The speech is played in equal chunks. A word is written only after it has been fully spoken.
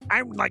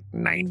I'm like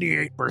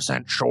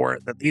 98% sure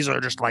that these are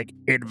just like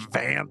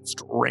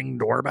advanced Ring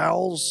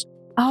doorbells.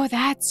 Oh,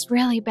 that's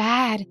really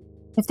bad.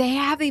 If they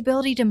have the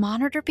ability to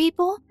monitor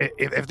people?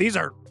 If these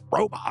are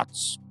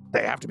robots,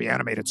 they have to be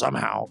animated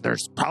somehow.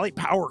 There's probably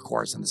power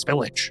cores in this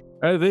village.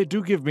 They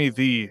do give me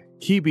the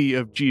heebie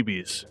of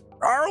jeebies.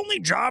 Our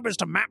only job is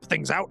to map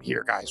things out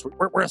here, guys.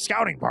 We're a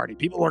scouting party.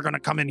 People are going to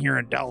come in here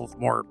and delve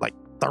more, like,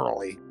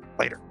 thoroughly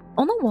later.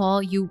 On the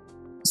wall, you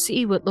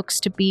see what looks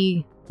to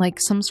be like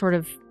some sort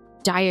of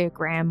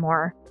diagram,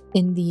 or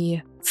in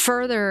the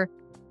further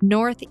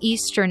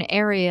northeastern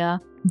area,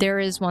 there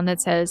is one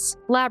that says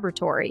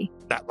laboratory.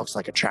 That looks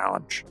like a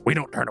challenge. We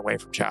don't turn away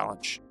from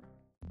challenge.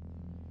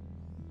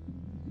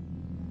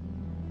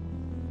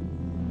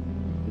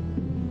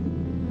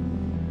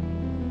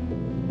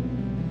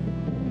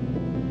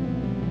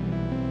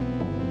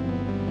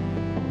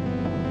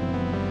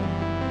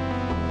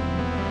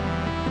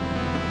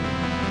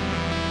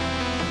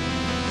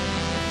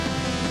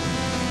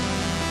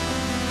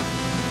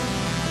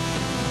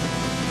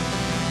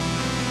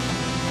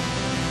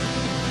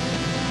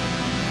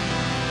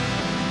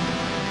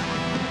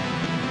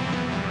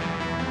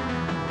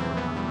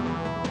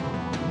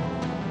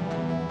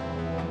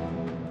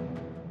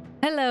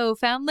 Hello,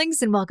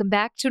 foundlings, and welcome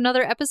back to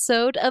another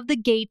episode of the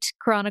Gate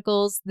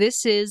Chronicles.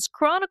 This is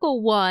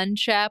Chronicle 1,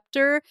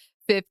 Chapter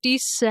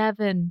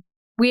 57.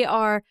 We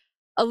are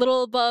a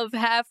little above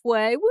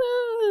halfway.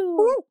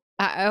 Woo!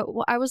 I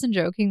wasn't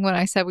joking when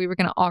I said we were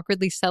going to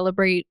awkwardly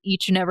celebrate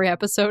each and every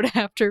episode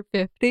after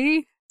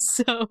 50.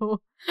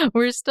 So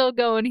we're still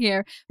going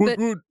here. But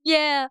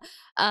yeah.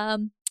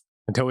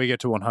 Until we get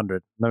to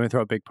 100. Let me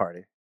throw a big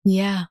party.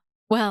 Yeah.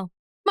 Well,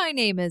 my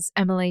name is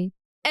Emily,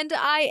 and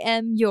I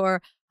am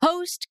your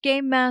host,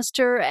 game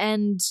master,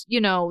 and, you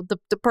know,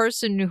 the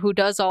person who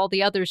does all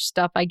the other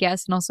stuff, I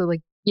guess, and also,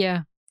 like,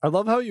 yeah. I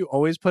love how you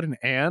always put an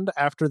 "and"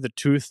 after the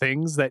two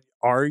things that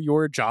are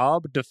your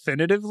job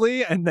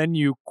definitively, and then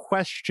you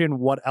question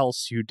what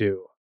else you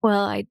do.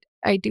 Well,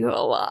 I do a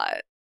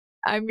lot.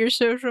 I'm your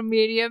social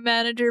media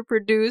manager,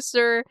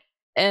 producer,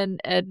 and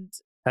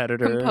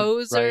Editor,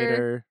 composer,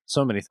 writer,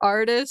 so many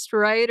artist,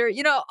 writer,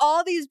 you know,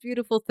 all these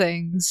beautiful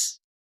things.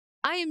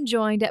 I am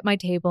joined at my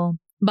table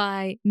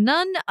by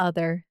none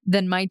other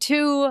than my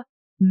two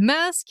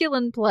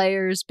masculine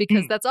players,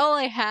 because that's all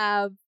I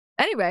have.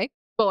 Anyway,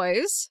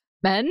 boys,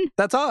 men.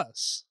 That's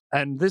us.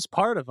 And this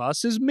part of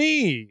us is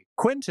me,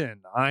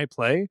 Quentin. I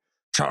play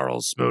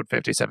Charles Smoot,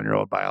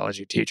 57-year-old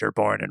biology teacher,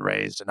 born and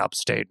raised in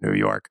upstate New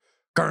York,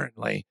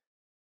 currently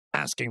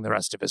asking the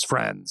rest of his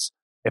friends,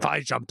 if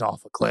I jumped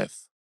off a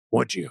cliff,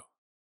 would you?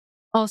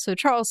 Also,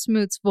 Charles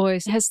Smoot's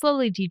voice has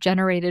slowly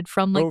degenerated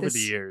from like over this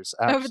the years.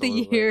 over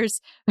the years,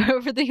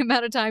 over the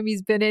amount of time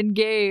he's been in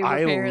game.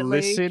 Apparently, I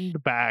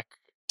listened back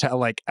to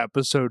like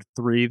episode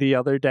 3 the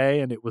other day,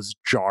 and it was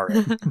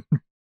jarring.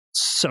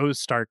 So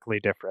starkly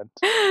different.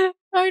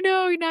 I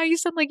know. Now you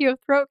sound like you have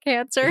throat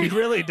cancer. He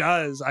really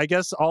does. I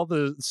guess all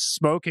the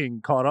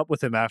smoking caught up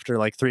with him after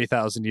like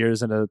 3,000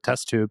 years in a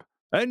test tube.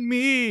 And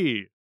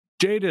me,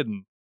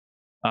 Jaden,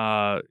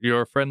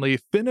 your friendly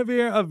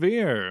Finavir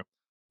Avir.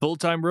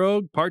 Full-time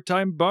rogue,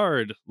 part-time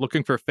bard,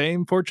 looking for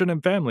fame, fortune,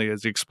 and family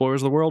as he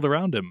explores the world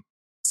around him.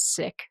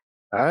 Sick.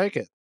 I like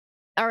it.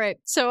 All right,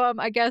 so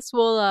I guess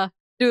we'll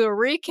do a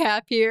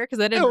recap here,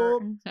 because I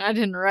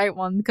didn't write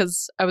one,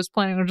 because I was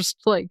planning on just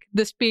like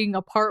this being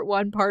a part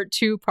 1, part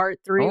 2, part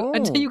 3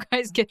 until you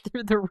guys get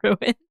through the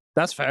ruin.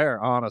 That's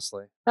fair,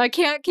 honestly. I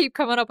can't keep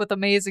coming up with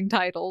amazing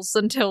titles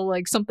until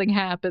like something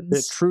happens.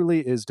 It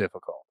truly is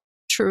difficult.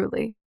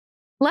 Truly.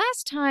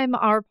 Last time,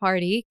 our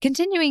party,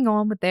 continuing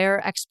on with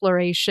their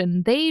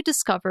exploration, they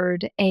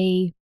discovered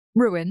a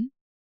ruin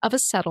of a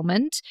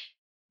settlement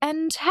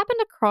and happened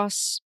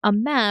across a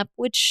map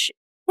which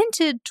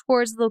hinted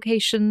towards the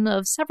location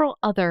of several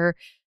other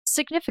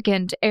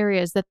significant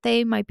areas that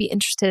they might be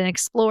interested in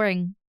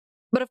exploring.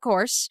 But of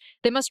course,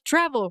 they must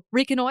travel,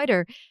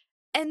 reconnoiter,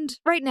 and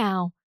right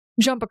now,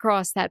 jump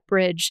across that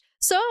bridge.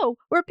 So,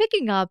 we're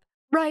picking up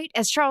right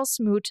as Charles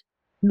Smoot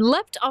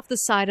leapt off the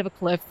side of a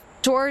cliff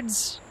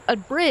towards a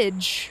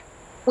bridge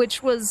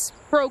which was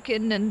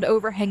broken and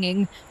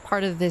overhanging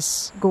part of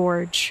this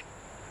gorge.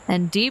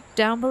 And deep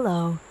down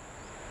below,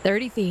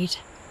 30 feet,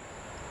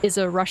 is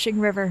a rushing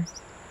river.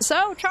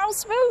 So, Charles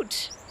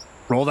Smoot!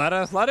 Roll that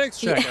athletics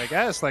check, I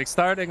guess. Like,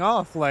 starting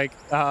off, like,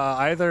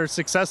 either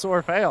success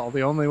or fail.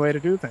 The only way to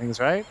do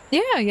things, right?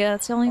 Yeah,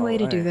 that's the only way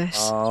to do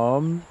this.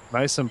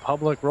 Nice and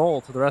public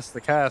roll to the rest of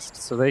the cast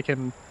so they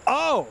can...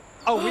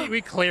 we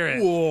clear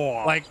it.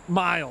 Whoa. Like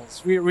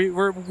miles. We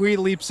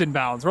leaps and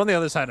bounds. We're on the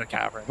other side of the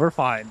cavern. We're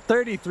fine.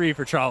 33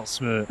 for Charles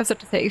Smoot. I was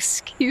about to say,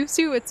 excuse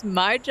you, it's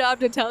my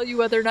job to tell you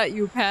whether or not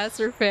you pass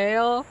or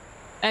fail.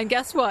 And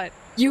guess what?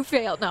 You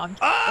failed. No, I'm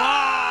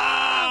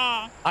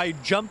I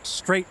jumped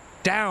straight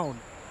down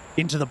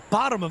into the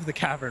bottom of the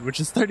cavern,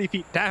 which is 30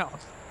 feet down.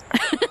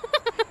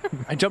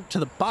 I jumped to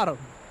the bottom,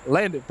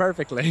 landed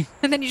perfectly.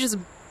 And then you just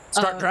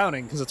start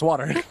drowning because it's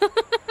water.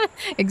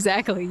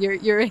 Exactly.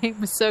 Your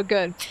aim was so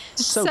good.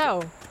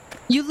 So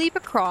you leap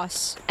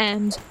across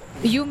and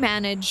you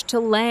manage to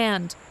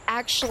land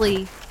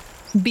actually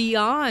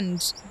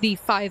beyond the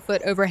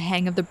 5-foot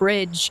overhang of the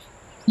bridge.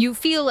 You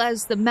feel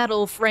as the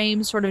metal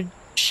frame sort of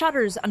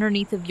shudders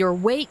underneath of your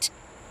weight,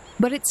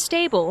 but it's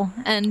stable,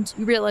 and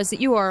you realize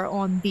that you are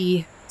on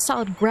the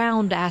solid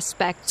ground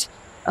aspect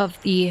of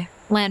the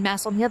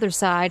landmass on the other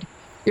side.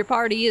 Your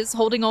party is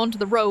holding on to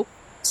the rope,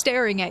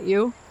 staring at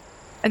you,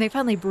 and they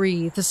finally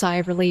breathe a sigh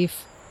of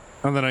relief.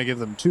 And then I give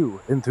them 2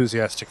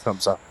 enthusiastic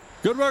thumbs up.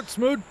 Good work,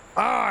 Smoot.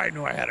 I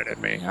knew I had it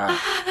in me.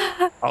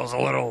 I was a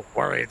little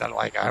worried that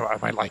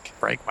I might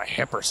break my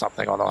hip or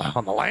something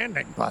on the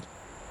landing, but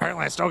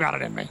apparently I still got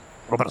it in me.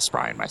 A little bit of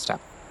spry in my step.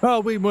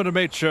 Well, we would have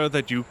made sure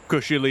that you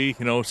cushily,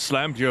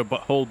 slammed your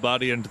whole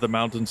body into the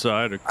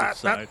mountainside or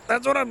cliffside.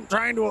 That's what I'm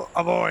trying to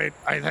avoid,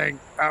 I think.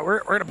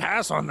 We're going to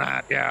pass on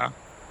that, yeah.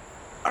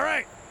 All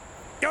right,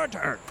 your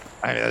turn.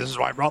 This is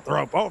why I brought the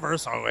rope over,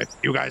 so if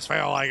you guys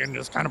fail, I can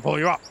just kind of pull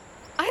you up.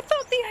 I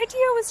thought the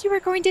idea was you were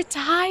going to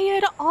tie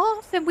it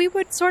off and we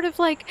would sort of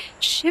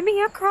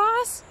shimmy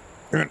across.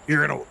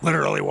 You're going to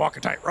literally walk a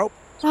tightrope?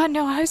 Oh,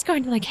 no, I was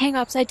going to hang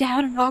upside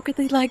down and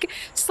awkwardly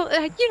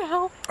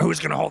Who's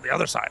going to hold the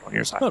other side on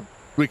your side? Oh,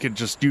 we could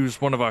just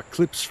use one of our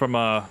clips from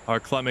our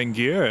climbing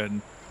gear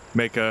and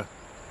make a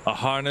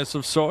harness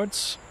of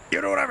sorts.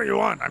 You do whatever you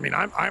want. I mean,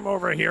 I'm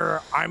over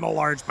here. I'm a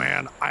large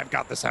man. I've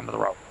got this end of the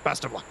rope.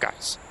 Best of luck,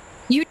 guys.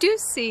 You do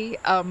see,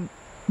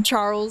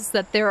 Charles,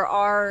 that there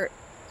are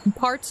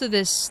parts of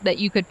this that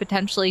you could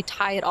potentially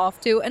tie it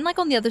off to. And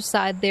on the other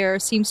side, there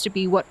seems to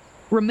be what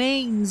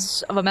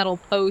remains of a metal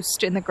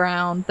post in the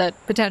ground that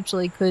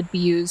potentially could be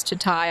used to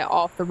tie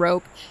off the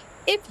rope,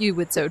 if you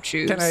would so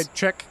choose. Can I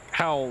check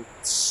how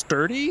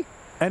sturdy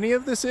any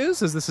of this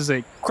is? As this is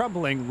a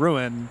crumbling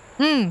ruin.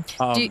 Do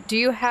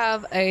you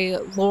have a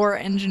lore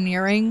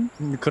engineering?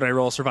 Could I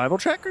roll a survival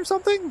check or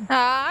something?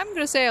 I'm going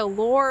to say a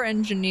lore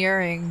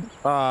engineering.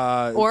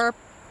 Or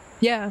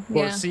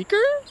seeker?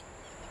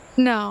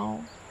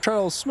 No.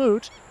 Charles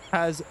Smoot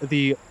has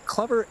the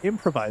clever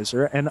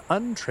improviser and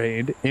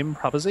untrained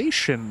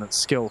improvisation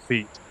skill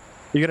feat.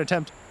 You can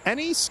attempt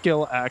any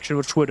skill action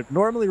which would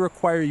normally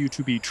require you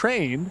to be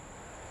trained,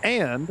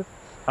 and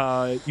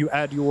you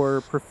add your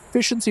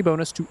proficiency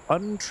bonus to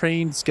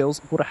untrained skills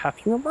equal to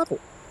half your level.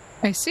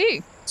 I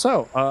see.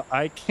 So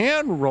I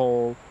can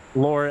roll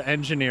lore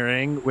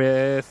engineering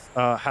with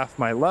half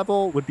my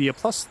level, would be a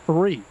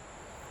 +3.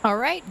 All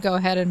right, go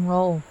ahead and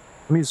roll.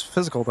 Let me use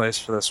physical dice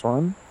for this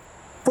one.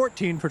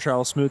 14 for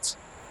Charles Smoot's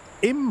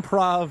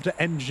improv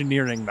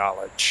engineering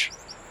knowledge.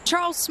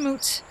 Charles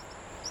Smoot,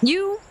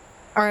 you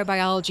are a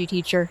biology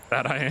teacher.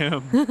 That I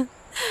am.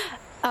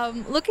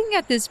 Looking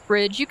at this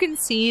bridge, you can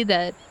see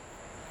that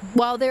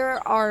while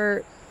there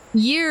are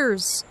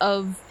years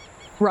of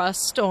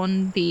rust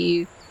on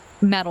the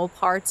metal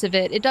parts of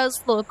it, it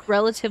does look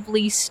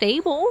relatively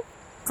stable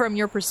from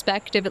your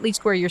perspective, at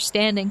least where you're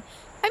standing.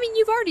 I mean,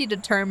 you've already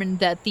determined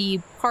that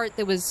the part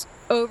that was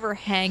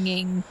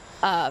overhanging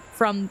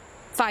from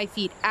 5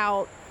 feet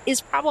out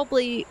is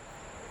probably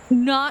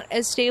not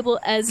as stable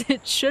as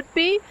it should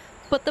be,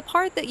 but the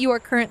part that you are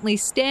currently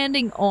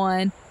standing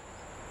on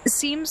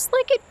seems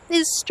like it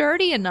is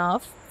sturdy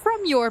enough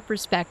from your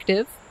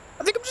perspective.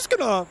 I think I'm just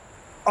gonna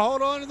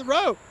hold on to the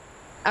rope.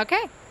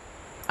 Okay.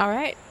 All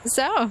right.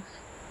 So,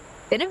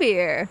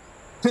 Finavir.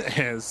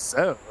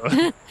 So,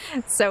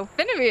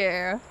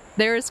 Finavir,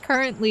 there is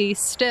currently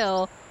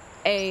still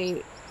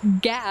a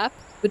gap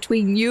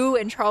between you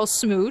and Charles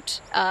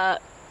Smoot,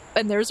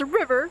 and there's a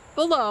river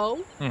below.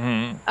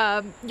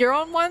 Mm-hmm. You're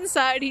on one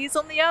side, he's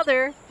on the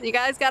other. You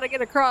guys got to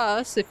get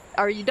across,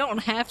 or you don't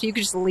have to. You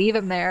could just leave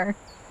him there.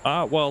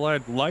 Well,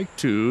 I'd like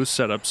to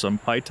set up some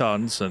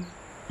pythons and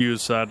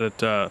use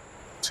that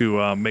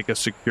to make a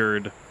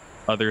secured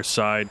other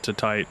side to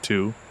tie it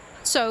to.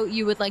 So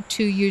you would like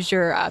to use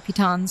your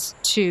pitons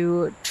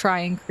to try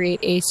and create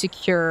a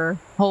secure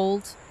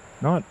hold?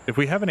 Not if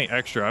we have any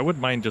extra, I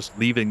wouldn't mind just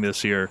leaving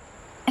this here.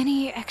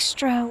 Any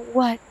extra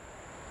what?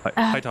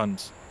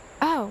 Pythons.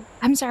 Oh,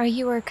 I'm sorry,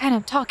 you were kind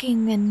of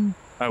talking and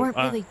weren't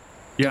really...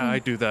 Yeah, I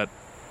do that.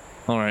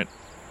 All right,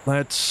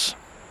 let's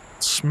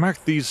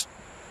smack these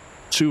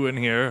 2 in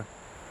here,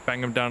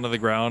 bang them down to the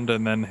ground,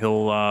 and then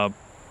he'll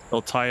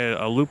tie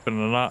a loop and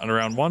a knot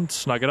around one,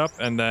 snug it up,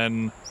 and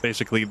then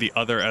basically the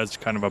other as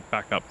kind of a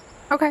backup.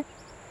 Okay.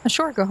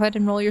 Sure, go ahead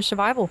and roll your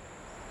survival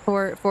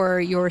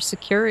for your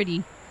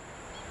security.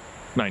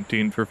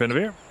 19 for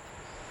Finavir.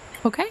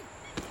 Okay.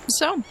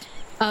 So,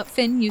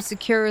 Finn, you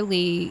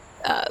securely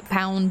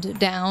pound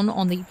down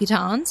on the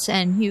pitons,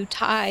 and you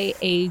tie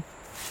a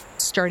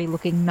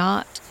sturdy-looking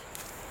knot.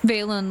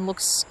 Valen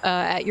looks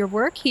at your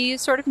work. He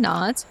sort of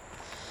nods.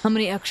 How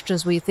many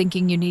extras were you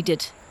thinking you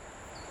needed?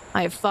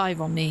 I have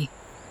 5 on me.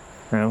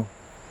 Well,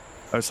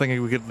 I was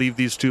thinking we could leave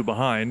these 2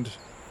 behind.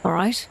 All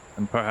right.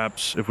 And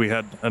perhaps if we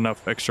had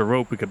enough extra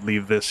rope, we could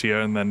leave this here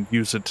and then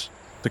use it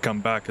to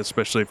come back,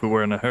 especially if we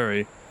were in a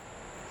hurry.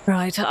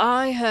 Right,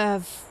 I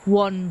have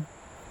 1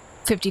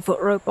 50-foot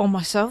rope on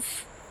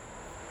myself.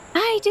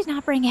 I did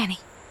not bring any.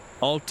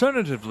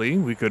 Alternatively,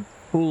 we could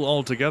pull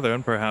all together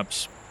and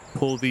perhaps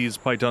pull these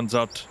pythons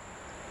out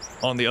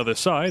on the other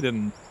side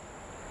and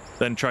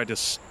then try to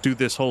do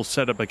this whole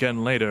setup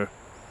again later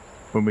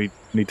when we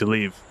need to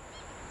leave.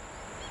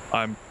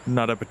 I'm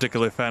not a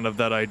particular fan of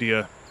that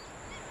idea.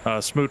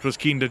 Smoot was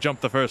keen to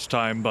jump the first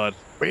time, but...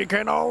 We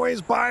can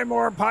always buy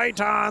more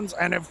pythons,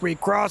 and if we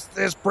cross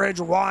this bridge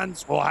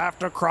once, we'll have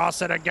to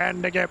cross it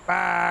again to get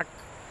back.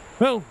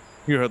 Well,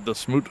 you heard the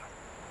Smoot.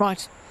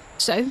 Right.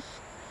 So?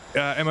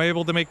 Am I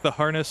able to make the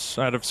harness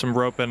out of some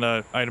rope? And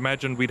I'd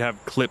imagine we'd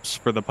have clips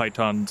for the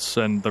pythons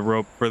and the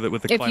rope with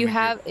the climbing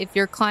gear. If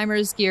your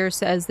climber's gear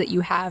says that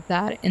you have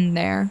that in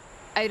there.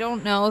 I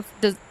don't know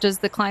if does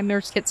the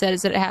climber's kit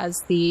says that it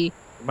has the...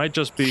 It might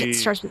just be... It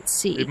starts with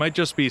C. It might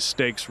just be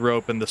stakes,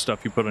 rope, and the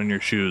stuff you put on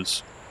your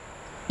shoes.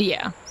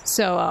 Yeah.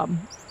 So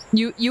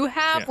you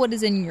have what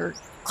is in your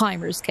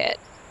climber's kit.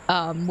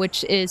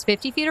 Which is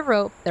 50 feet of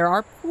rope. There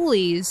are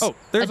pulleys,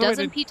 a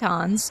dozen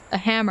pitons, a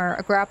hammer,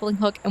 a grappling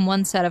hook, and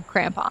one set of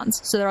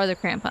crampons. So there are other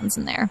crampons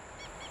in there.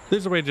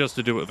 There's a way just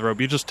to do it with rope.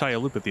 You just tie a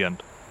loop at the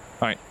end.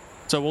 All right.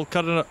 So we'll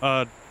cut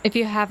it. If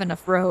you have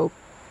enough rope.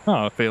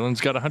 Oh,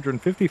 Phelan's got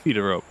 150 feet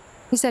of rope.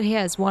 He said he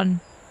has one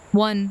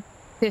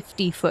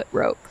 50-foot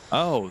rope.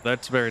 Oh,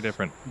 that's very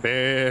different.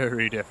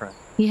 Very different.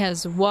 He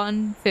has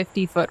one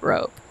 50-foot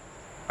rope.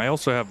 I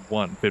also have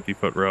one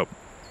 50-foot rope.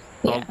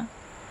 Yeah.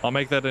 I'll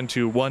make that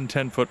into one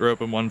 10-foot rope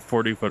and one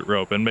 40-foot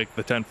rope, and make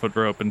the 10-foot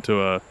rope into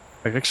a...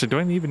 Actually, do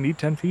I even need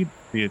 10 feet?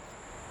 Be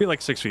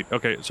like 6 feet.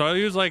 Okay, so I'll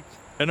use like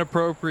an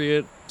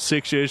appropriate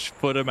 6-ish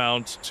foot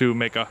amount to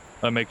make a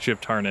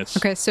makeshift harness.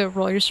 Okay, so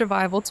roll your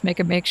survival to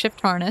make a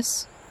makeshift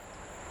harness.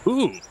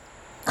 Ooh.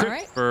 All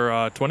right.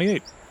 For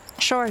 28.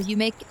 Sure, you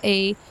make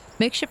a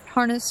makeshift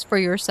harness for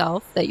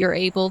yourself that you're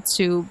able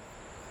to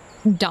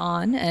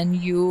don, and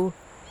you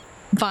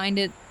find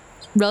it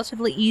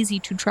relatively easy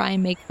to try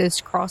and make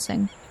this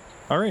crossing.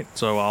 All right,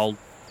 so I'll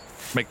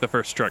make the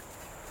first stroke.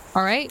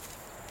 All right.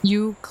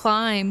 You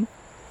climb,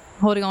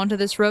 holding onto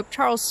this rope.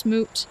 Charles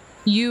Smoot,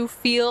 you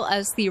feel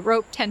as the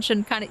rope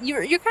tension kind of...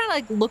 You're kind of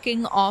like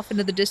looking off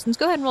into the distance.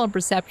 Go ahead and roll a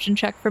perception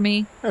check for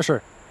me. Yeah,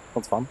 sure.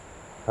 That's fun.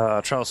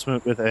 Charles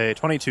Smoot with a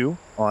 22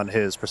 on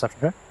his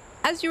perception check.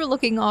 As you're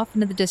looking off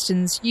into the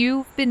distance,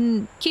 you've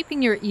been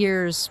keeping your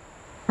ears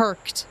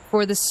perked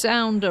for the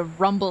sound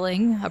of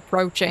rumbling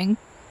approaching,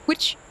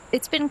 which...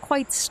 It's been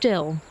quite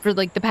still for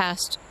like the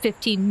past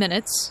 15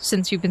 minutes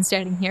since you've been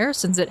standing here,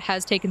 since it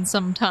has taken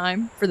some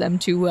time for them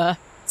to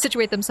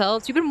situate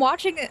themselves. You've been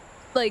watching it,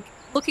 like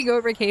looking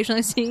over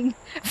occasionally, seeing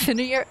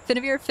Finavir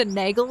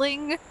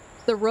finagling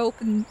the rope,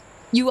 and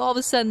you all of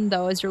a sudden,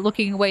 though, as you're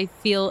looking away,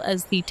 feel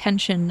as the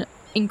tension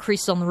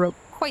increases on the rope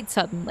quite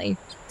suddenly.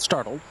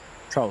 Startled,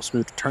 Charles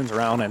Smoot turns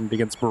around and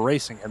begins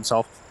bracing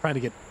himself, trying to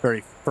get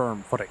very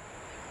firm footing.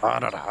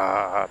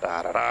 Da-da-da.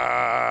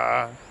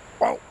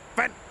 Whoa,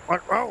 Ben!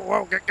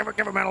 Whoa, give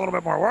a man a little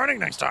bit more warning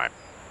next time.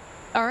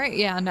 All right,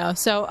 yeah, no.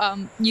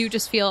 So you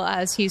just feel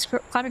as he's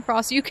climbing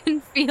across, you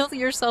can feel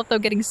yourself, though,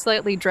 getting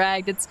slightly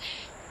dragged. It's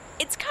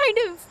kind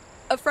of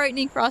a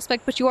frightening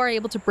prospect, but you are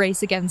able to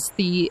brace against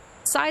the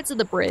sides of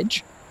the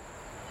bridge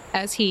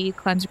as he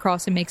climbs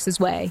across and makes his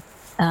way.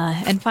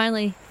 And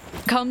finally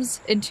comes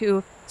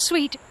into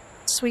sweet,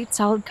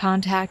 solid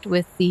contact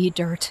with the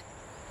dirt,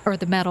 or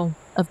the metal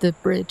of the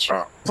bridge.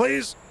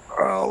 Please,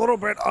 a little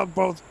bit of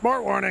both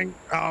more warning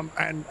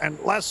and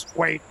less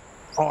weight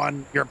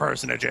on your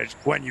personage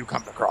when you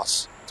come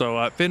across.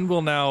 So Finn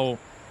will now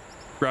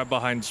grab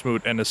behind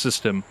Smoot and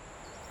assist him.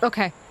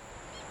 Okay.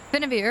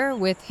 Finavir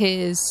with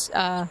his,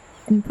 and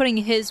putting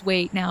his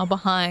weight now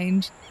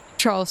behind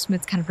Charles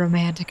Smoot's kind of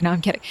romantic. No,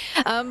 I'm kidding.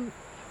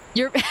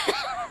 Your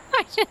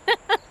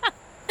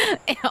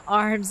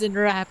arms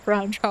enwrapped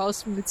around Charles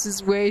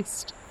Smoot's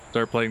waist.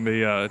 Start playing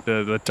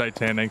the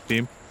Titanic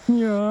theme.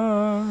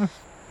 Yeah.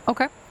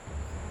 Okay.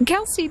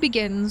 Kelsey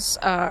begins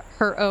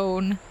her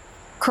own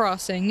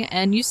crossing,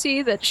 and you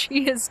see that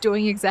she is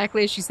doing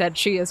exactly as she said.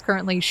 She is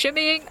currently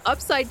shimmying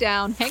upside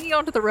down, hanging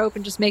onto the rope,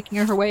 and just making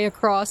her way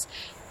across,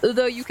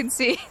 though you can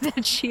see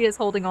that she is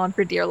holding on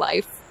for dear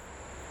life.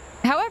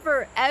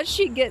 However, as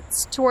she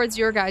gets towards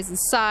your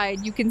guys'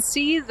 side, you can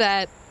see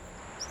that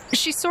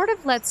she sort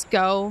of lets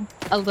go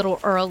a little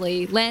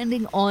early,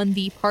 landing on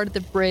the part of the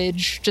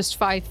bridge just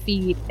 5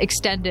 feet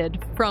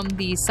extended from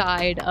the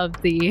side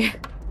of the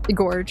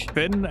gorge.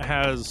 Finn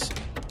has,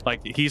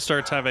 he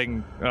starts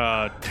having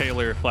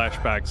Taylor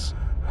flashbacks.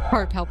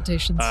 Heart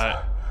palpitations.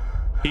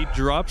 He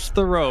drops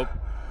the rope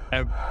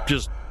and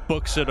just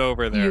books it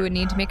over there. You would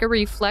need to make a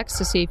reflex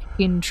to see if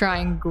you can try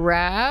and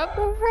grab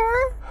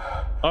her.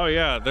 Oh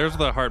yeah, there's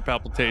the heart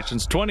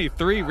palpitations.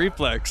 23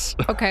 reflex.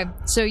 Okay,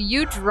 so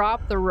you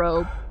drop the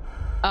rope,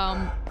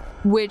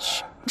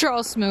 which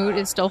Charles Smoot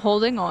is still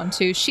holding on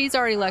to. She's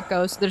already let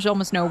go, so there's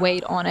almost no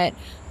weight on it.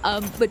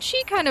 But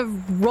she kind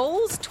of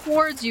rolls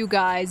towards you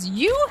guys.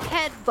 You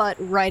headbutt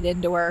right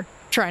into her,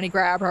 trying to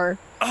grab her.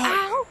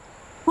 Ow!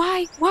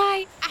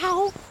 Why?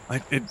 Ow!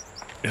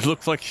 It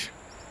looked like...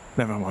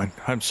 Never mind.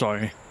 I'm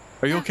sorry.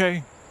 Are you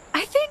okay?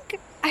 I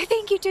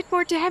think you did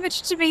more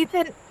damage to me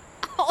than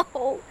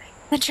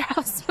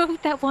Charles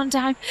Smoot that one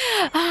time.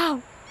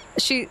 Ow!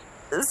 She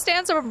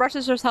stands up and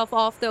brushes herself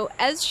off, though.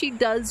 As she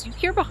does, you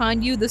hear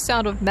behind you the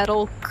sound of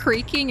metal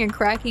creaking and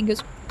cracking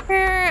goes,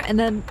 and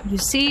then you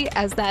see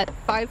as that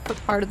 5-foot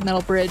part of the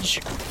metal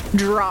bridge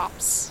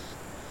drops.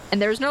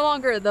 And there's no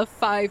longer the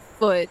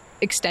 5-foot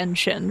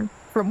extension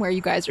from where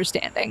you guys are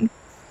standing.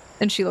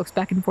 And she looks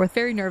back and forth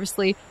very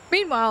nervously.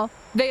 Meanwhile,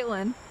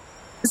 Valen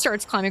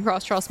starts climbing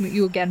across Charles Smoot.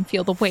 You again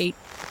feel the weight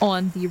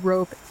on the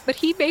rope, but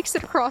he makes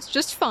it across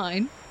just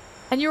fine.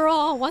 And you're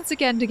all once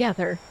again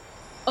together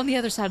on the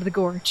other side of the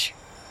gorge.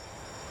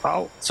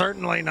 Oh,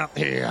 certainly not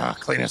the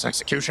cleanest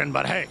execution,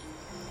 but hey,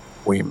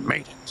 we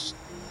made it.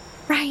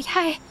 Right,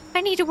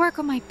 I need to work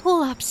on my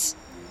pull-ups.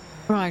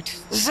 Right,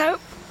 so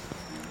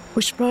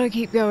we should probably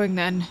keep going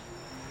then.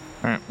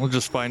 Alright, we'll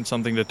just find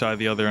something to tie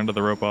the other end of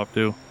the rope off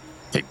to.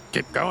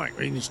 Keep going.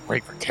 We need to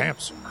wait for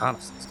camp soon.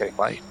 Honestly, it's getting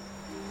late.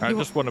 I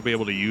just want to be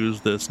able to use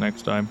this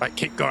next time. Like,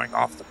 keep going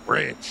off the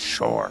bridge,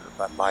 sure,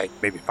 but like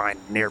maybe find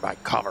nearby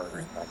cover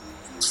and then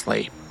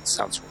sleep.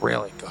 Sounds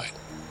really good.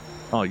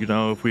 Oh,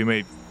 if we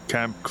made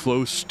camp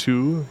close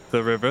to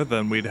the river,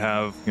 then we'd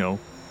have,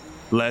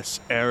 less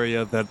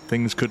area that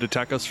things could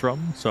attack us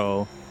from.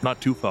 So, not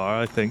too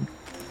far, I think.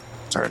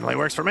 Certainly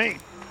works for me.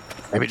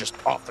 Maybe just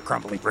off the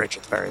crumbly bridge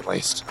at the very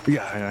least.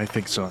 Yeah, I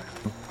think so.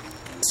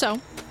 So,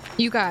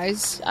 you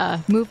guys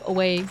move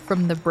away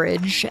from the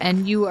bridge,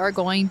 and you are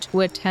going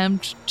to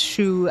attempt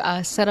to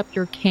set up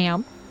your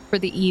camp for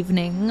the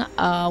evening.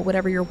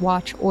 Whatever your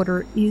watch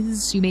order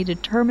is, you may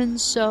determine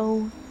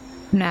so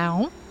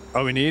now.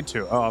 Oh, we need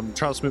to.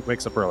 Charles Smoot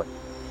wakes up early.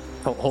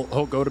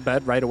 He'll go to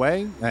bed right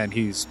away, and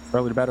he's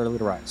early to bed, early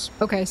to rise.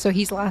 Okay, so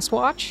he's last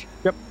watch?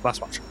 Yep,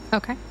 last watch.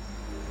 Okay.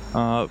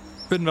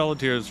 Finn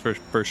volunteers for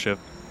first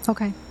shift.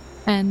 Okay.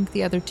 And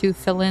the other two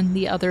fill in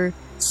the other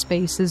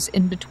spaces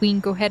in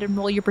between. Go ahead and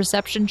roll your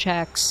perception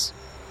checks.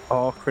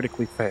 All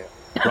critically fail.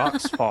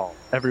 Rocks fall.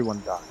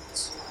 Everyone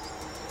dies.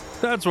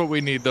 That's what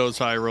we need those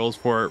high rolls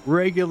for.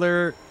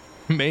 Regular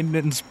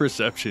maintenance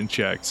perception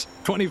checks.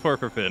 24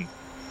 for Finn.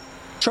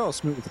 Charles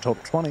Smoot with a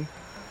total 20.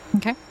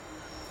 Okay.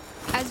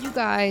 As you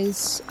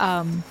guys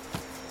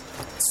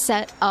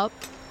set up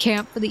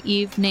camp for the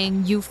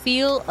evening, you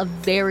feel a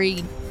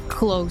very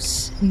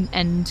close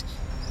and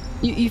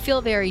you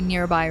feel very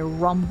nearby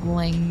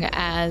rumbling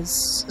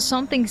as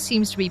something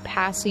seems to be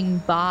passing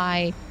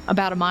by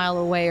about a mile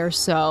away or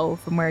so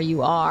from where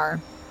you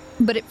are.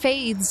 But it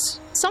fades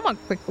somewhat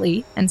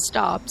quickly and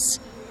stops,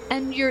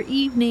 and your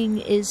evening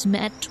is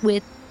met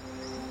with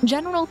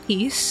general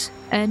peace,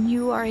 and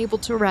you are able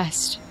to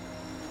rest.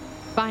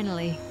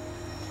 Finally,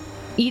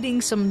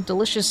 eating some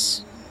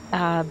delicious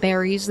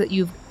berries that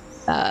you've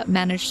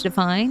managed to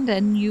find,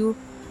 and you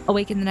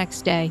awaken the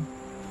next day.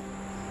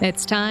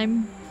 It's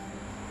time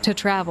to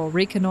travel,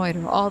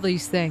 reconnoiter, all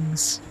these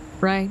things,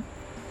 right?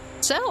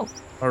 So,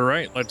 All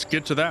right, let's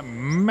get to that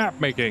map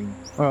making.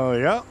 Oh,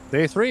 yeah.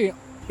 Day 3.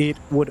 It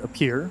would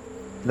appear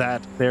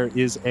that there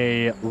is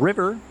a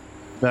river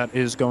that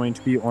is going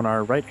to be on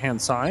our right-hand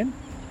side,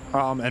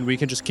 and we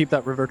can just keep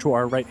that river to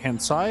our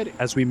right-hand side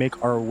as we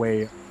make our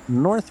way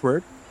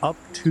northward up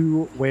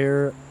to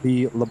where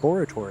the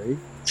laboratory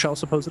shall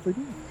supposedly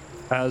be,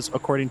 as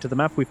according to the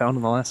map we found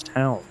in the last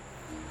town.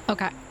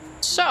 okay.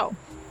 So,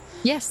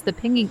 yes, the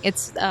pinging,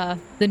 it's the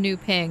new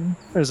ping.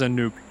 There's a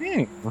new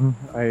ping.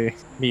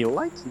 Me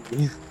like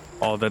it.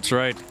 Oh, that's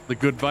right. The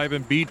good vibe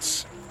and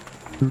beats.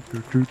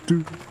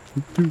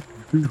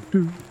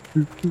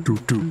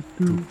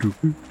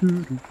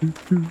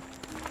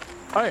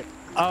 All right.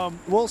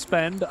 We'll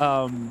spend.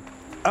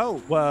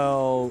 Oh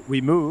well,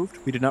 we moved.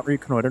 We did not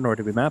reconnoiter, nor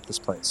did we map this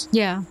place.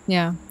 Yeah.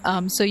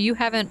 So you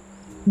haven't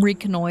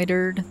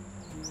reconnoitered,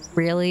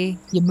 really.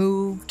 You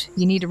moved,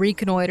 you need to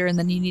reconnoiter, and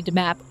then you need to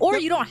map. Or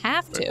you don't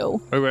have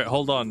to. Wait,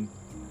 hold on.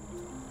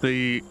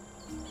 The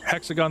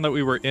hexagon that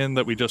we were in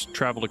that we just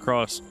traveled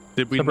across,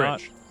 did we The not?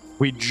 bridge.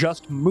 We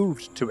just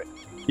moved to it.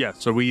 Yeah,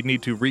 so we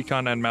need to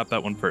recon and map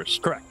that one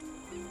first. Correct.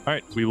 All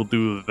right, we will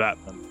do that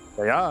then.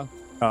 Yeah.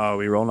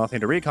 We roll nothing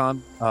to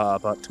recon,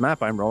 but to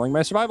map, I'm rolling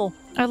my survival.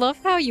 I love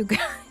how you,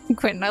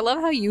 Quentin, I love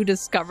how you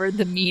discovered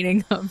the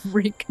meaning of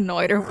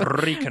reconnoiter.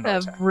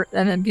 Reconnoiter.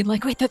 And then being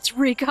like, wait, that's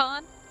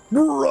recon?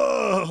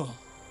 Bro!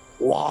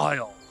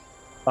 Wild.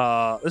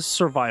 This is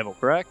survival,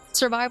 correct?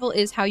 Survival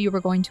is how you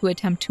were going to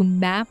attempt to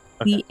map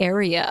the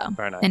area.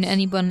 Very nice. And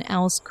anyone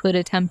else could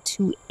attempt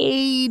to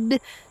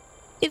aid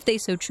if they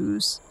so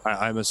choose.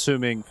 I'm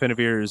assuming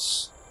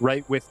Finevere's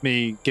right with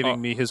me,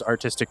 giving me his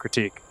artistic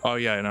critique. Oh,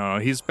 yeah, no,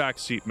 he's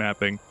backseat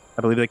mapping.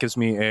 I believe that gives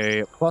me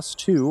a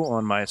 +2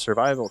 on my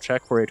survival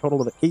check for a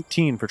total of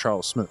 18 for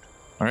Charles Smoot.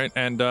 All right,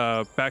 and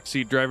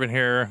backseat driving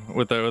here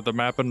with the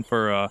mapping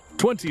for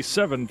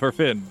 27 for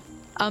Finn.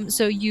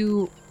 So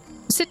you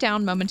sit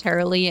down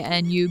momentarily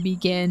and you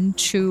begin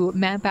to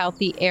map out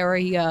the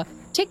area,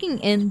 taking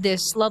in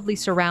this lovely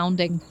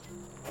surrounding.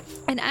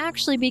 And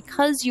actually,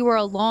 because you are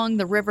along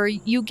the river,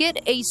 you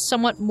get a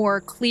somewhat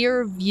more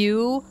clear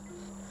view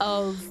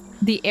of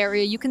the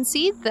area. You can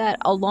see that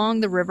along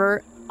the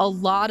river, a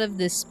lot of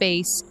this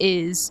space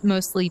is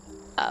mostly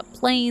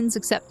plains,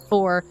 except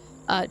for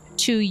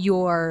to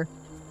your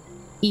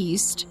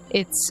east.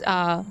 It's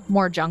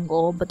more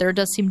jungle, but there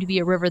does seem to be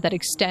a river that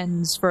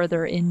extends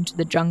further into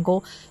the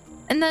jungle.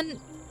 And then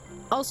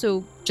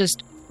also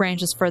just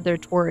branches further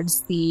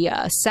towards the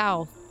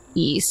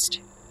southeast.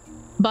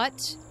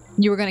 But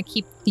you were going to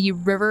keep the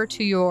river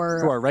to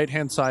our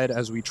right-hand side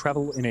as we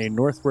travel in a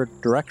northward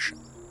direction.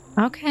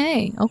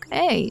 Okay.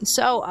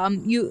 So,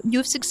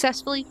 you've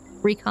successfully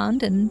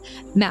reconned and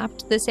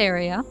mapped this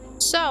area.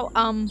 So,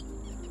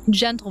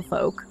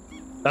 gentlefolk.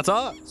 That's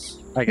us,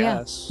 I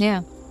guess.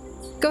 Yeah.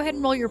 Go ahead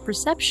and roll your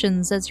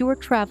perceptions as you are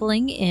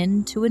traveling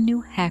into a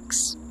new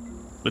hex.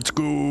 Let's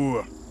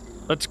go.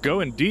 Let's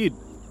go indeed.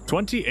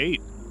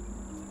 28.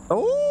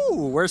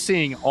 Oh, we're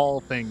seeing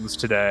all things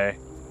today.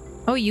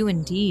 Oh, you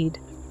indeed.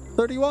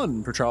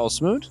 31 for Charles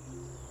Smoot.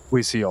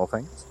 We see all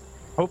things.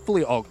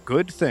 Hopefully all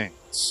good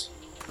things.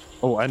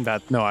 Oh, and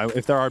bad. No,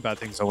 if there are bad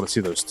things, I want to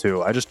see those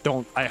too.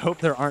 I hope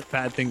there aren't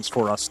bad things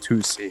for us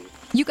to see.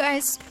 You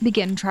guys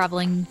begin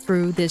traveling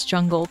through this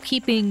jungle,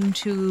 keeping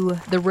to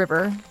the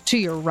river to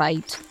your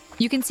right.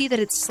 You can see that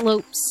it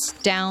slopes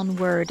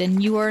downward,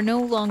 and you are no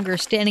longer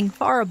standing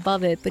far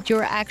above it, but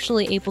you're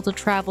actually able to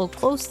travel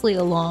closely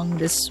along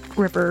this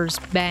river's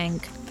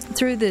bank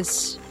through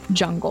this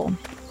jungle.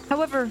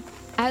 However,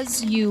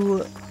 as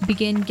you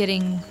begin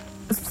getting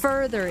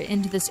further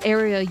into this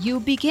area, you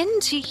begin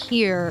to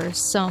hear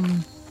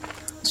some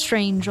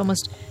strange,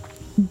 almost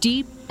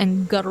deep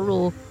and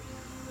guttural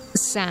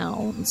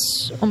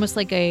sounds, almost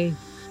like a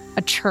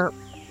chirp.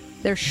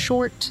 They're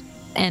short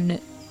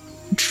and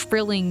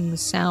trilling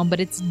sound, but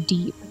it's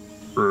deep.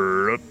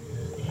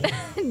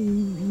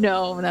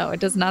 No, it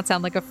does not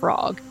sound like a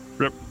frog.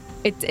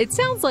 It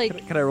sounds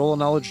like... Can I roll a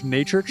knowledge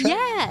nature check?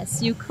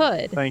 Yes, you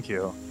could. Thank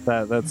you.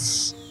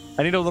 That's...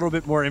 I need a little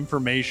bit more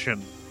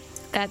information.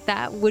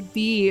 That would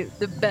be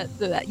the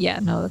best. Yeah,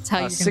 no, that's how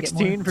you're going to get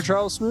 16 for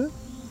Charles Smoot.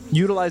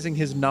 Utilizing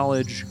his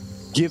knowledge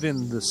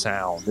given the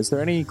sound, is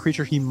there any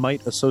creature he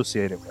might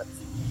associate it with?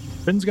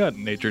 Finn's got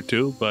nature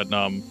too, but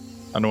I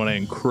don't want to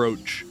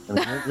encroach.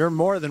 You're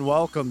more than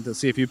welcome to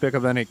see if you pick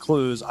up any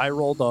clues. I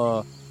rolled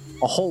a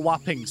whole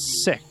whopping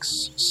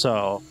 6,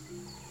 so...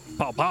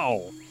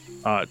 Pow.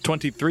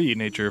 23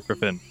 nature for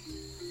Finn.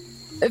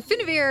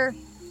 Finnevere,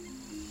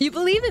 you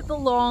believe it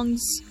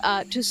belongs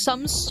to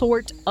some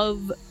sort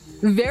of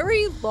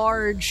very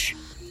large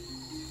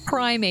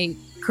primate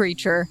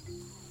creature.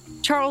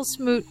 Charles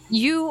Smoot,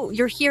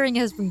 your hearing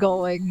has been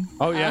going.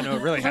 Oh yeah, no,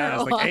 it really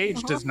has. Like,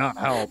 age does not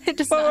help. It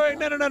does Wait,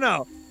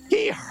 no.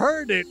 He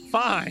heard it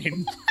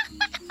fine.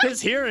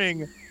 His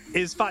hearing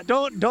is fine.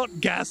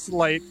 Don't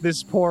gaslight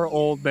this poor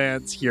old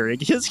man's hearing.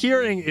 His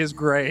hearing is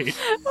great.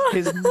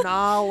 His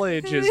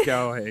knowledge is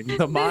going.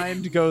 The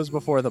mind goes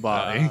before the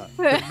body.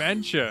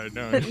 Dementia.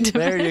 No.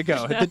 There you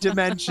go. The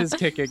dementia's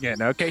kicking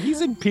in. Okay,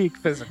 he's in peak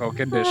physical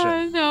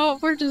condition. No,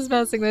 we're just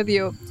messing with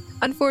you.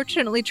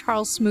 Unfortunately,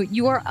 Charles Smoot,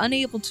 you are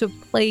unable to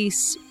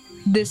place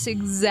this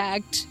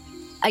exact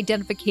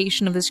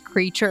identification of this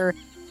creature,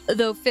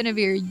 though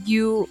Finnevere,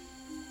 you,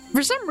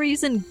 for some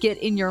reason, get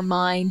in your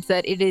mind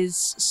that it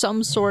is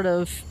some sort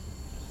of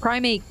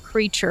primate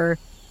creature,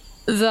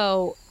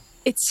 though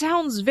it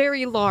sounds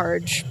very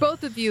large.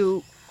 Both of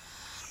you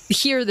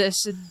hear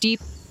this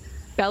deep,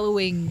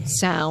 bellowing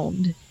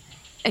sound,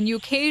 and you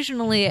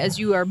occasionally, as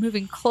you are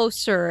moving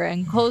closer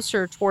and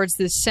closer towards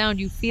this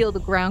sound, you feel the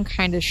ground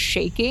kind of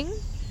shaking.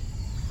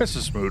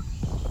 Mrs. Smoot.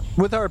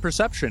 With our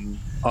perception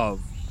of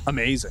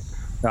amazing,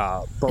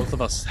 both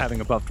of us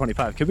having above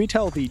 25, can we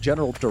tell the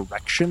general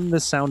direction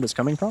this sound is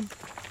coming from?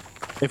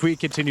 If we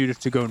continue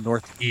to go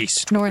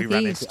northeast.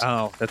 Northeast.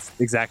 That's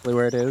exactly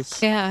where it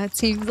is? Yeah, it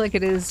seems like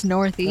it is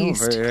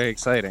northeast. Oh, very, very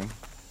exciting.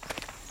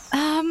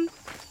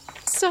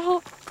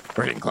 So...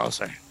 We're getting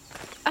closer.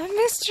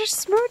 Mr.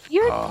 Smoot,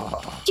 you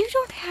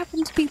don't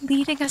happen to be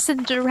leading us in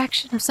the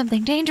direction of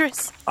something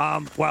dangerous.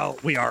 Well,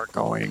 we are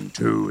going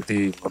to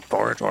the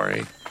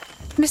laboratory.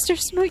 Mr.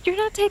 Smoot, you're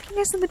not taking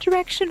us in the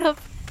direction of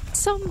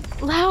some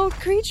loud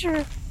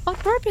creature on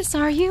purpose,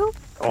 are you?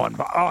 On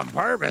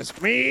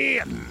purpose? Me?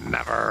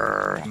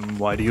 Never.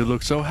 Why do you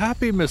look so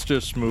happy,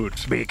 Mr.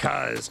 Smoot?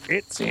 Because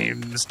it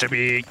seems to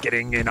be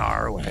getting in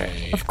our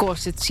way. Of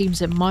course, it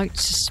seems a mite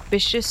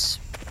suspicious,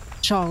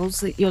 Charles,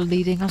 that you're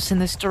leading us in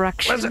this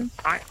direction. Listen,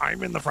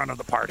 I'm in the front of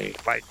the party.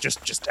 Like,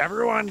 just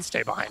everyone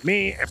stay behind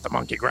me. If the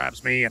monkey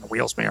grabs me and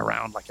wheels me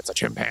around like it's a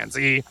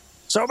chimpanzee,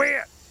 so be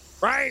it.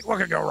 Right? What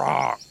could go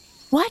wrong?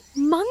 What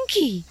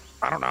monkey?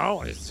 I don't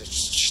know. It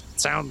just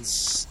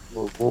sounds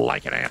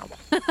like an animal.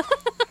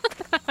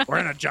 We're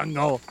in a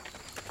jungle.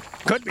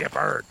 Could be a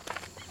bird.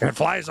 If it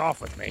flies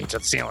off with me to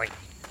the ceiling.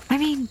 I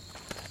mean,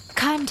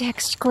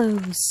 context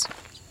clues.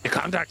 The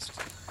context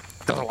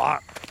does a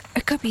lot.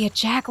 It could be a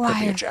jaguar. Could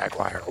be a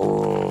jaguar.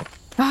 Oh.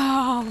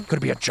 Oh.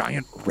 Could be a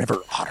giant river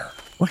otter.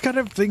 What kind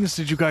of things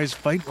did you guys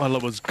fight while I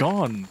was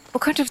gone?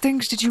 What kind of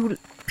things did you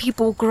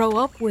people grow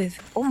up with?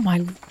 Oh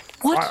my...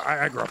 What?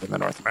 I grew up in the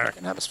North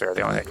American hemisphere.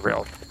 The only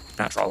real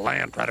natural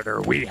land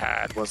predator we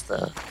had was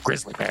the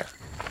grizzly bear.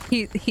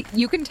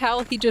 You can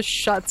tell he just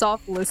shuts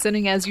off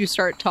listening as you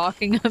start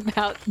talking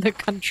about the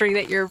country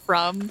that you're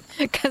from,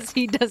 because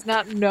he does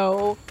not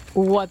know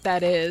what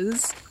that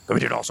is. We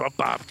did also have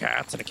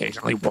bobcats and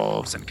occasionally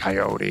wolves and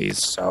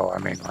coyotes. So, I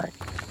mean, like,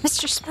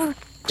 Mr. Smoot.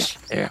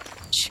 yeah.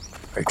 Shh.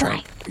 Are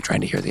you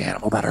trying to hear the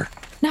animal better?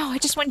 No, I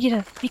just want you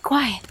to be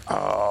quiet.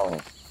 Oh.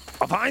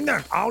 Well, fine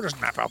then. I'll just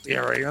map out the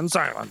area in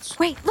silence.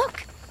 Wait,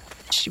 look.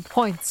 She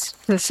points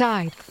to the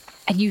side,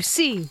 and you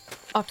see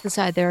off to the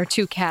side there are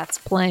two cats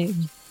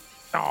playing.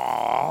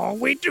 Oh,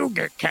 we do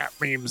get cat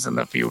memes in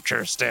the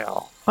future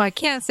still. Well, I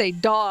can't say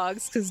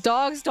dogs, because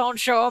dogs don't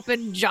show up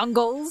in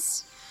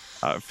jungles.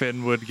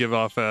 Finn would give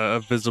off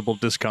a visible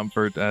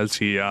discomfort as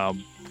he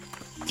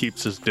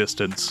keeps his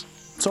distance.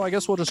 So I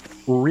guess we'll just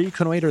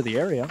reconnoiter the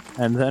area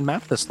and then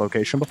map this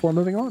location before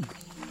moving on.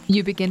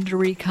 You begin to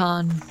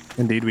recon.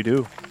 Indeed, we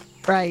do.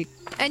 Right.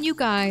 And you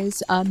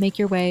guys make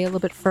your way a little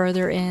bit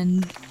further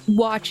in,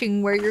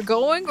 watching where you're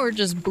going or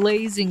just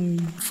blazing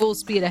full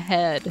speed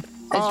ahead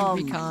as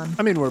you recon?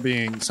 I mean, we're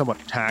being somewhat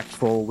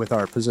tactful with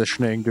our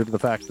positioning due to the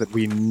fact that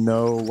we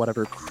know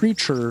whatever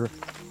creature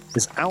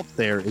is out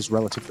there is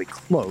relatively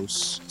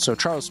close. So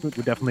Charles Smoot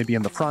would definitely be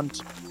in the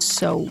front.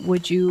 So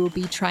would you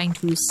be trying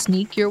to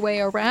sneak your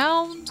way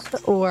around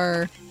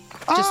or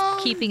just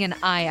keeping an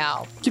eye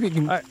out?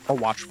 Keeping a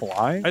watchful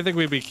eye. I think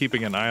we'd be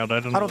keeping an eye out. I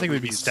don't think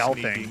we'd be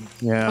stealthing. sneaking.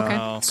 Yeah. Okay.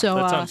 No, So,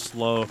 that sounds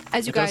slow.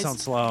 As you It does guys sound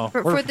slow.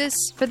 for this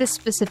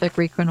specific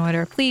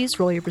reconnoiter, please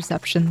roll your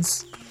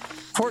perceptions.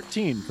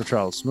 14 for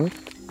Charles Smoot.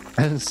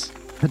 As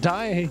the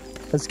die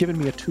has given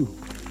me a 2.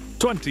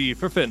 20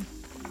 for Finn.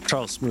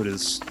 Charles Smoot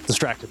is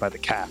distracted by the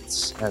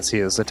cats as he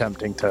is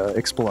attempting to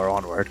explore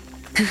onward.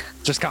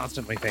 Just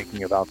constantly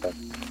thinking about them.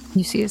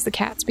 You see as the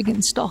cats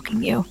begin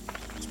stalking you.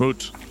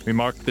 Smoot, we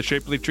marked the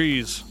shapely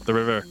trees, the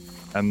river,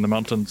 and the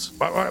mountains.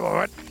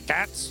 What?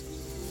 Cats?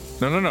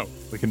 No.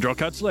 We can draw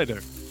cats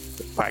later.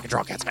 Well, I can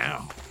draw cats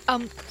now.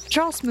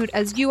 Charles Smoot,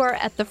 as you are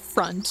at the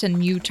front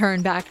and you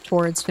turn back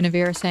towards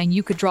Finavir saying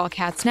you could draw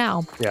cats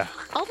now, Yeah.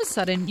 all of a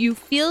sudden you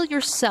feel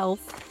yourself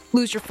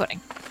lose your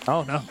footing.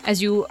 Oh, no.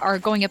 As you are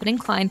going up an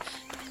incline,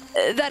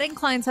 that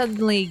incline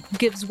suddenly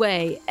gives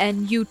way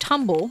and you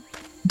tumble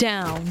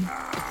down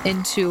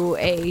into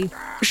a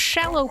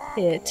shallow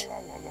pit.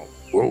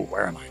 Whoa,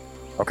 where am I?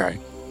 Okay.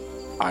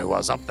 I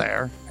was up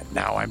there, and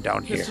now I'm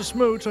down here. Mr.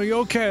 Smoot, are you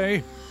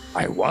okay?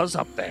 I was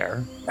up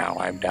there, now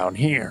I'm down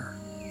here.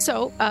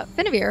 So,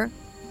 Finavir,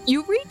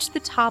 you reach the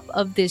top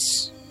of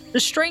this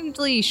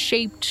strangely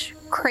shaped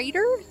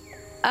crater,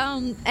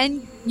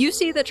 and you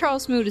see that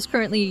Charles Smoot is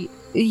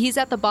he's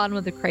at the bottom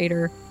of the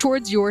crater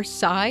towards your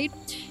side.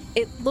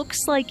 It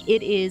looks like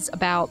it is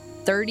about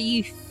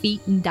 30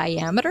 feet in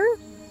diameter.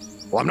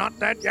 Well, I'm not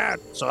dead yet,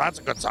 so that's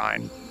a good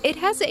sign. It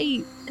has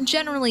a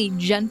generally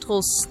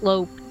gentle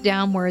slope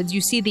downwards.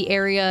 You see the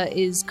area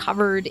is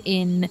covered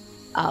in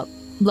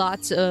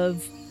lots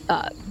of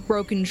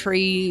broken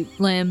tree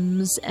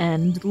limbs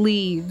and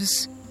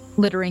leaves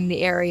littering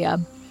the area.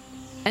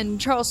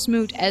 And Charles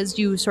Smoot, as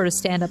you sort of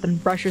stand up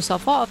and brush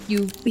yourself off,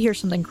 you hear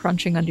something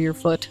crunching under your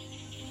foot.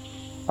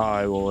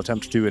 I will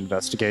attempt to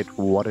investigate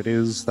what it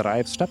is that I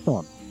have stepped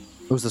on.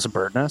 Was this a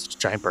bird nest?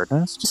 Giant bird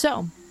nest?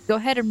 So, go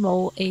ahead and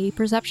roll a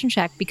perception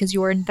check because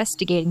you are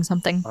investigating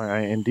something.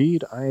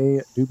 Indeed,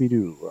 I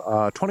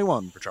do.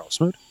 21 for Charles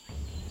Smoot.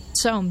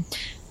 So,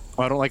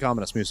 Oh, I don't like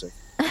ominous music.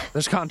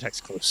 There's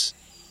context clues.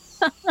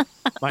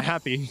 My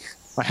happy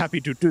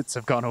doot-doots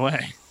have gone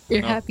away.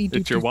 you're No, happy to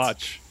It's your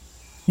watch.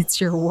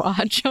 It's your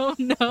watch. Oh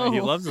no. He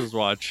loves his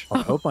watch.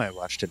 I hope my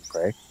watch didn't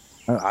break.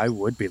 I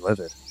would be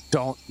livid.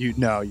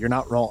 You're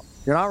not rolling.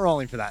 You're not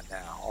rolling for that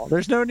now.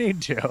 There's no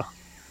need to.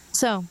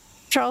 So,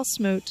 Charles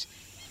Smoot,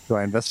 Do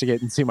I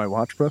investigate and see my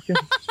watch broken?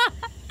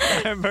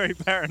 I'm very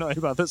paranoid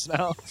about this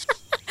now.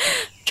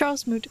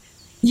 Charles Smoot,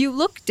 you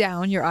look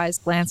down, your eyes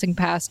glancing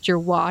past your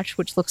watch,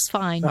 which looks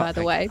fine, by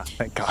the way.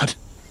 Thank God.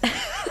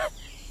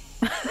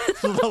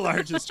 This is the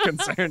largest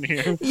concern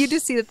here. You do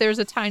see that there's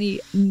a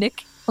tiny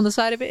nick on the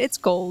side of it. It's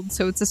gold,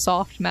 so it's a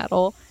soft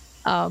metal.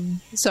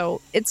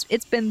 So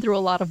it's been through a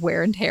lot of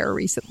wear and tear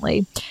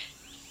recently.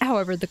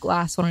 However, the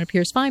glass on it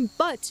appears fine.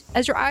 But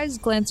as your eyes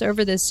glance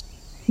over this,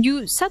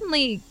 you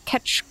suddenly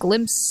catch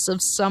glimpse of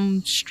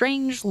some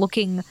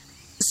strange-looking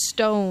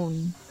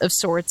stone of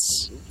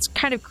sorts. It's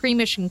kind of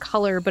creamish in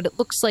color, but it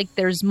looks like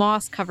there's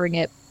moss covering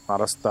it.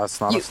 That's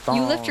not a stone.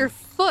 You lift your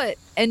foot,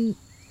 and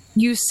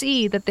you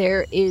see that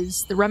there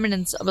is the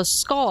remnants of a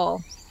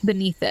skull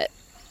beneath it.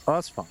 Oh,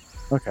 that's fine.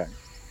 Okay.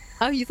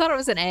 Oh, you thought it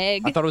was an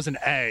egg? I thought it was an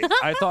egg.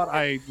 I thought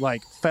I,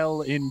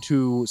 fell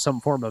into some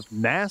form of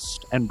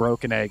nest and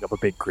broke an egg of a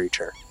big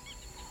creature.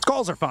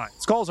 Skulls are fine.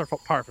 Skulls are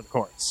par for the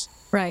course.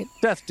 Right.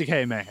 Death,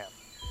 decay, mayhem.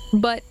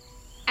 But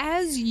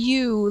as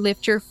you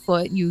lift your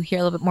foot, you hear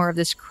a little bit more of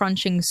this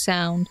crunching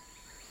sound.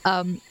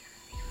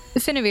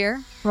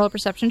 Finavir, roll a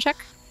perception check.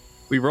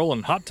 We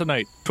rolling hot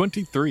tonight.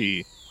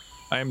 23.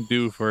 I am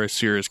due for a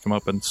serious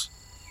comeuppance.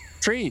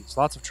 Trees.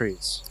 Lots of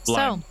trees.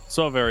 Blind.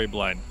 So very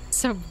blind.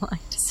 So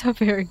blind. So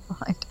very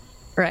blind.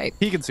 Right.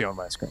 He can see on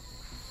my screen.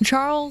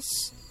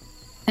 Charles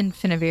and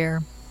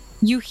Finavir,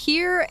 You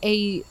hear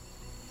the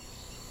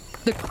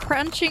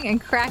crunching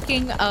and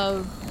cracking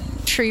of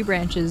tree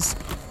branches,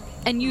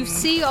 and you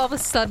see all of a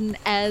sudden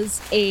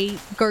as a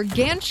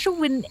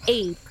gargantuan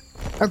ape,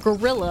 a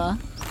gorilla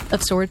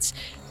of sorts,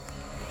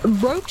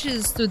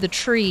 roaches through the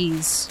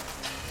trees.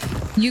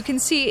 You can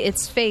see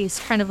its face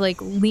kind of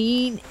like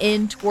lean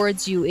in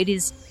towards you. It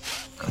is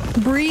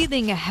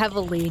breathing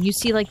heavily, and you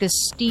see like this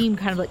steam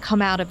kind of like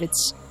come out of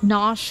its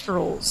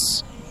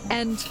nostrils.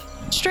 And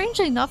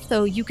strangely enough,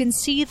 though, you can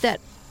see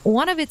that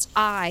one of its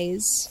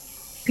eyes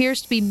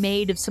appears to be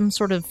made of some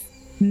sort of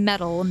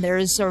metal, and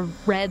there's a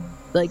red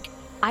like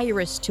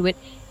iris to it,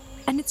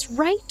 and its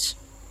right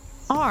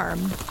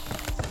arm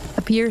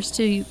appears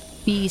to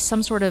be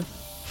some sort of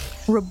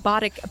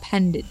robotic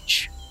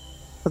appendage.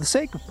 For the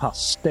sake of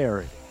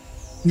posterity,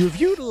 you have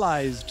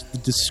utilized the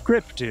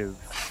descriptive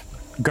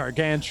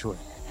gargantuan.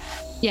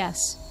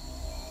 Yes.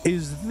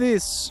 Is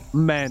this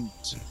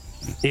meant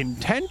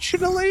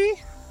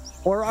intentionally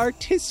or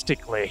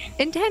artistically?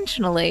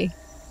 Intentionally.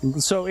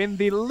 So in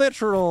the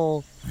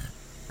literal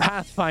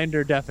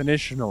Pathfinder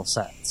definitional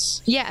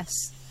sense.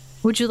 Yes.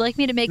 Would you like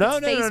me to make its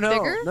face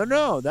bigger?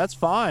 No, that's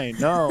fine.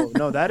 No,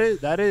 that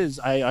is.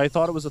 I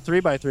thought it was a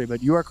 3x3,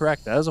 but you are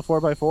correct. That is a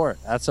 4x4.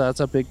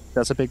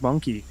 That's a big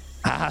monkey.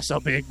 That's a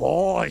big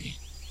boy.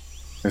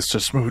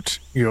 Mr. Smoot,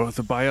 you're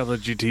the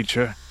biology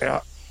teacher.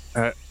 Yeah.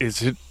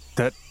 Is it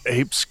that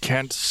apes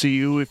can't see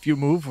you if you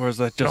move, or is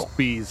that just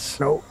bees?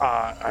 No,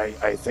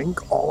 I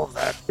think all of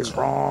that is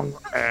wrong,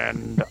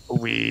 and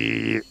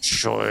we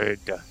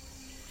should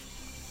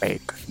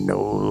make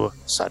no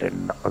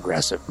sudden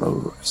aggressive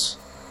moves.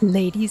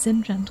 Ladies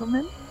and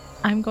gentlemen,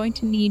 I'm going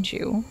to need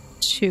you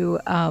to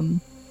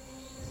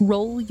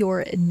roll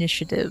your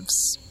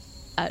initiatives.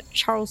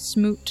 Charles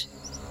Smoot.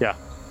 Yeah.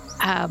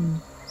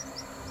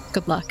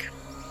 Good luck.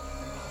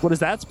 What is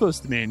that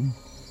supposed to mean?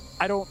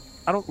 I don't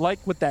like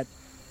what that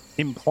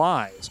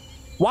implies.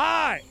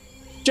 Why?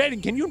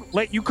 Jaden, can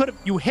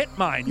you hit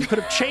mine. You could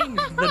have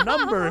changed the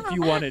number if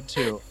you wanted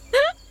to.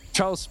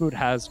 Charles Smoot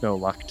has no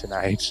luck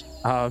tonight,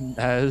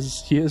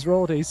 as he has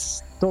rolled a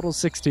total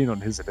 16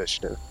 on his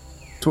initiative.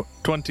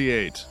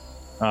 28,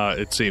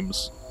 it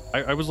seems.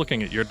 I was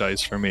looking at your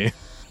dice for me.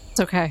 It's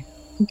okay.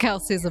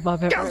 Kelsey's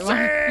above everyone.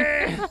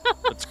 Kelsey!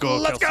 Let's go,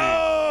 Let's Kelsey.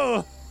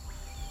 go!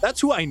 That's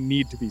who I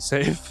need to be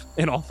safe,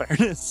 in all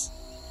fairness.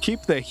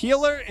 Keep the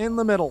healer in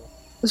the middle.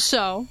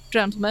 So,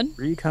 gentlemen.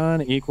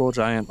 Recon equal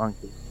giant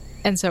monkey.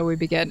 And so we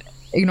begin.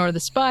 Ignore the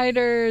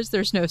spiders.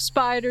 There's no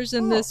spiders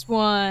in this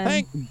one.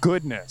 Thank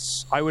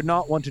goodness. I would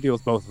not want to deal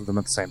with both of them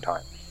at the same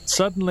time.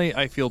 Suddenly,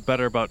 I feel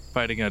better about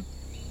fighting a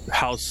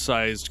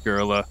house-sized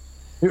gorilla.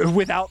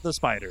 Without the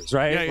spiders,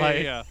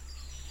 right? Yeah.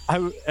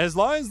 As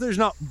long as there's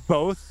not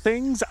both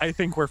things, I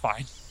think we're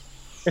fine.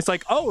 It's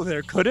like, oh,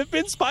 there could have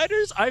been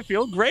spiders? I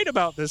feel great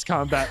about this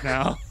combat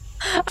now.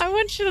 I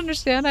want you to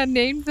understand, I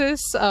named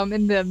this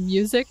in the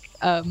music,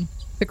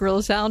 the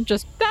gorilla sound,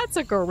 just, that's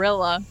a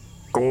gorilla.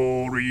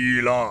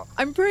 Gorilla.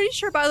 I'm pretty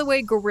sure, by the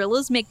way,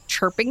 gorillas make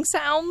chirping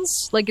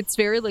sounds. Like, it's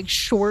very, like,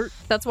 short.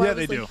 That's why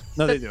They do.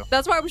 They do.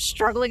 That's why I was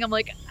struggling. I'm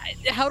like,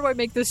 how do I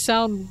make this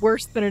sound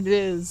worse than it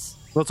is?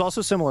 Well, it's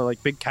also similar.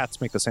 Like, big cats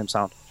make the same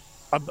sound.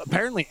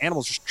 Apparently,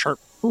 animals just chirp.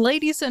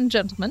 Ladies and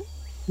gentlemen.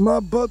 My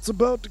butt's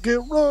about to get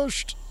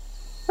rushed.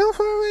 How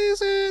far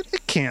is it?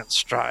 It can't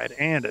stride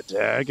and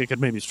attack. It could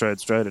maybe stride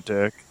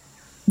attack.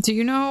 Do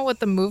you know what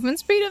the movement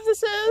speed of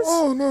this is?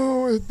 Oh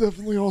no, it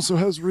definitely also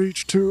has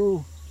reach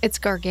too. It's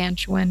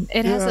gargantuan.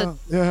 It has a...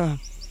 Yeah.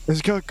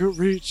 It's got good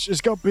reach. It's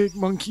got big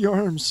monkey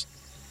arms.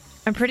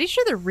 I'm pretty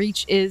sure the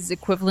reach is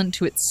equivalent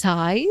to its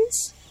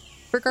size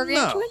for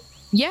gargantuan. No.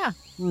 Yeah.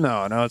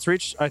 No, its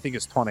reach, I think,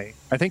 is 20.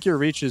 I think your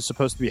reach is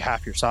supposed to be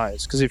half your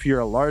size, because if you're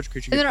a large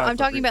creature... No, I'm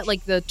talking about,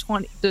 like, the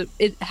 20...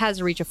 it has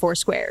a reach of 4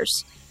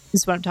 squares.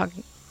 This is what I'm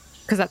talking...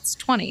 Because that's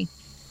 20.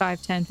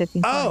 5, 10,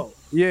 15, 20. Oh!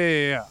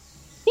 Yeah.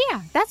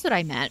 Yeah, that's what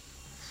I meant.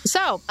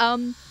 So,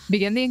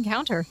 begin the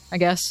encounter, I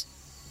guess.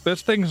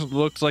 This thing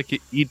looks like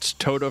it eats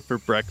Toto for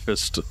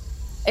breakfast.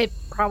 It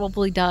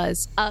probably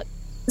does.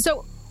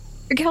 So,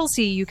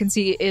 Kelsey, you can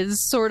see,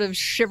 is sort of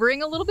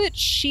shivering a little bit.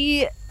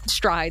 She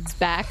strides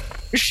back,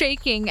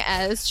 shaking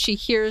as she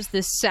hears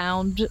this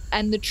sound,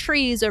 and the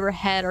trees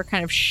overhead are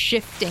kind of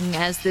shifting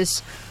as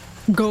this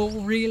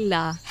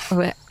gorilla.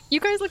 You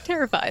guys look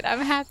terrified.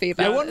 I'm happy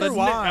about I wonder it.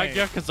 why.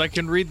 Yeah, because I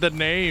can read the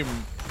name.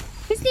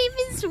 His name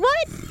is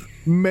what?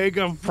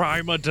 Mega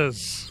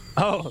Primatus.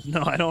 Oh,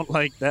 no, I don't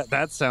like that.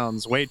 That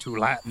sounds way too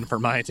Latin for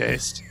my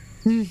taste.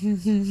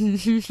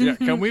 Yeah,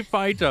 can we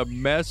fight a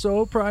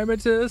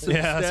Mesoprimatus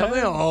Yeah, instead?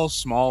 something a little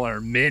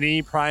smaller.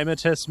 Mini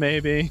Primatus,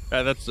 maybe.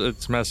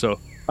 It's Meso.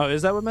 Oh,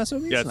 is that what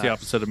Meso means? Yeah, it's the Nice.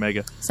 opposite of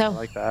Mega. I So,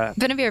 like that.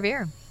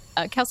 Benavir,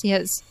 Kelsey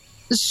has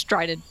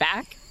strided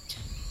back.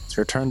 It's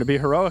your turn to be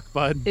heroic,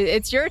 bud.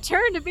 It's your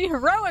turn to be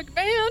heroic,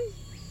 man.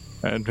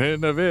 And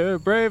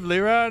Pinavir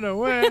bravely ran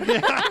away.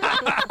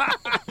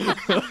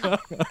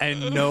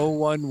 And no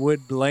one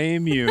would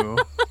blame you.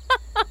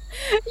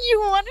 You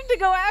wanted to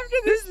go after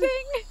this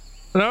thing?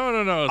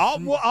 No.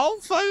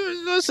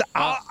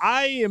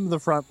 I am the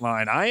front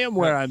line. I am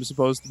where I'm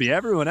supposed to be.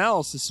 Everyone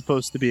else is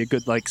supposed to be a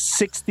good,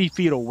 60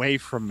 feet away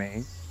from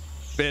me.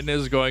 Finn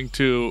is going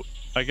to,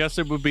 I guess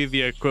it would be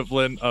the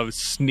equivalent of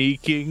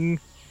sneaking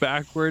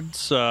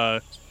backwards.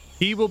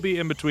 He will be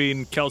in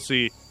between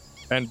Kelsey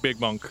and Big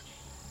Monk.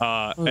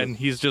 And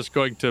he's just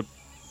going to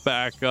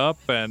back up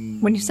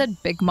and... When you said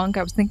Big Monk,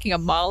 I was thinking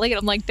of Molly, and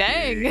I'm like,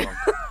 dang.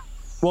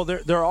 Well,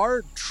 there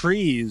are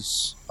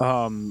trees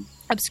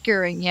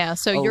Obscuring, yeah.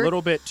 So a you're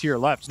little bit to your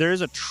left. There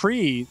is a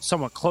tree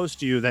somewhat close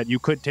to you that you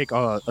could take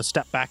a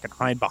step back and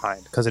hide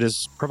behind because it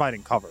is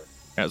providing cover.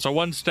 Yeah, so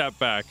one step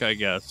back, I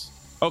guess.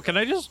 Oh, can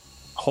I just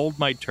hold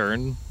my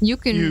turn? you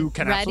can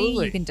ready,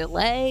 absolutely. you can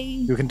delay.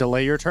 You can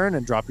delay your turn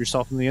and drop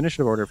yourself in the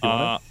initiative order if you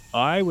want.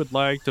 I would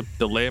like to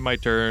delay my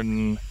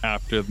turn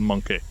after the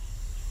monkey.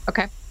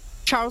 Okay.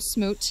 Charles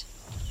Smoot.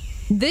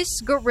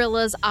 This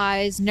gorilla's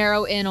eyes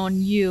narrow in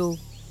on you.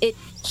 It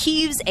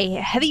heaves a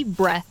heavy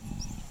breath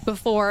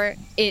before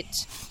it...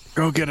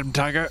 Go get him,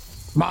 Tiger.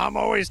 Mom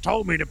always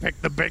told me to pick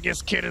the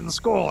biggest kid in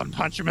school and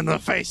punch him in the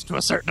face to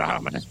assert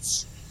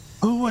dominance.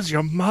 Who was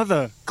your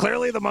mother?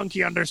 Clearly the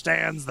monkey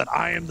understands that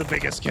I am the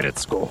biggest kid at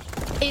school.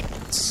 It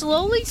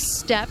slowly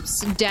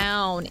steps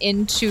down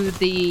into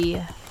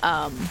the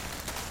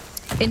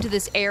into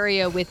this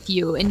area with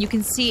you, and you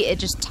can see it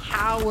just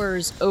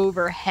towers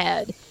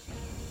overhead.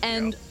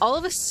 And all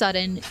of a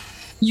sudden,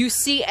 you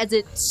see as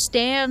it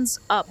stands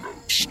up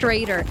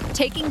straighter,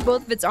 taking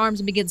both of its arms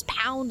and begins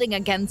pounding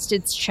against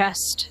its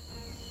chest,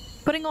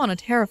 putting on a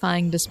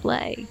terrifying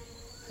display.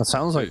 That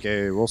sounds like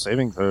a will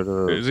saving throw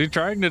to... Is he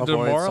trying to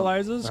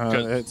demoralize us?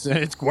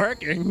 It's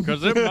working.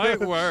 Because it might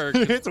work.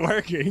 It's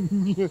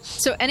working.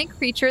 So any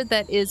creature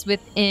that is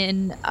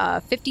within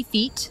 50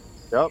 feet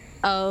Yep.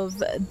 of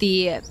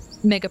the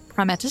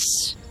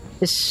Megaprimatus,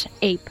 this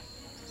ape,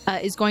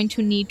 is going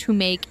to need to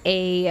make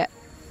a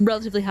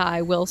relatively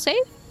high will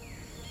save.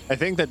 I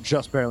think that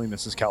just barely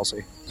misses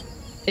Kelsey.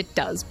 It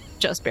does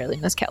just barely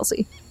miss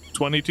Kelsey.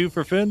 22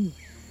 for Finn.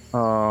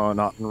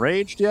 Not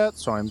enraged yet,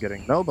 so I'm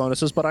getting no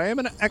bonuses, but I am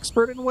an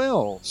expert in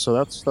will, so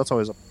that's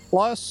always a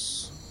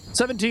plus.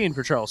 17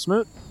 for Charles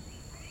Smoot.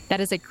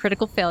 That is a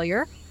critical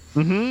failure.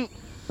 Mm-hmm.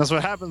 That's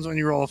what happens when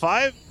you roll a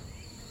 5.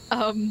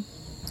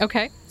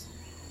 Okay.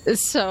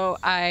 So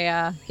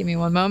give me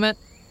one moment.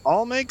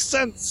 All makes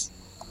sense.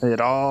 It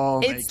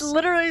all makes It's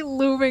literally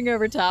looming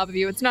over top of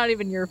you. It's not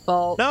even your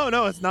fault.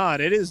 No, it's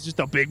not. It is just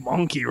a big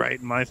monkey right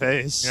in my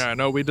face. Yeah,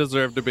 no, we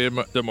deserve to be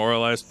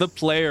demoralized. The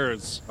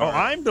players. Oh,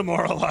 I'm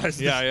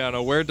demoralized. Yeah,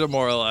 no, we're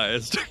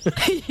demoralized.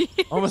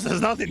 Almost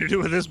has nothing to do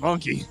with this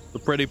monkey. The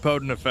pretty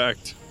potent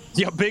effect.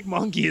 Yeah, big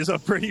monkey is a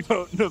pretty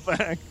potent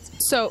effect.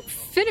 So,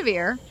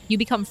 Finavir, you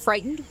become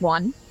frightened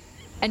 1,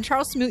 and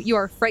Charles Smoot, you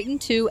are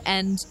frightened 2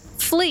 and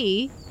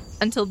flee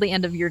until the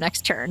end of your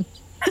next turn.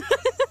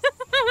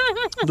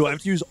 Do I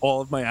have to use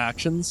all of my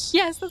actions?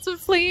 Yes, that's what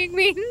fleeing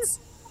means.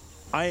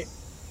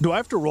 Do I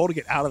have to roll to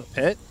get out of the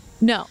pit?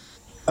 No.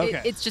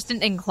 Okay. It's just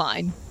an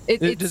incline.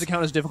 Does it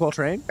count as difficult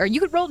terrain? Or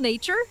you could roll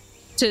nature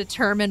to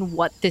determine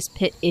what this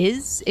pit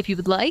is, if you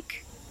would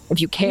like,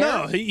 if you care.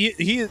 No,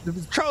 he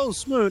Charles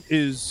Smoot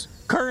is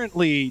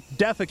currently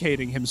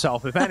defecating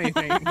himself, if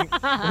anything,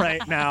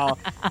 right now.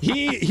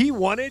 He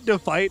wanted to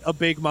fight a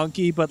big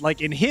monkey, but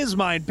in his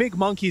mind, big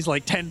monkey's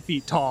 10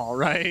 feet tall,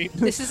 right?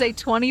 This is a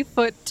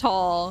 20-foot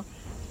tall.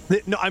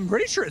 No, I'm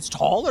pretty sure it's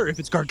taller if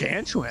it's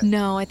gargantuan.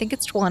 No, I think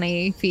it's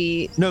 20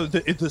 feet. No,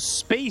 the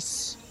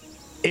space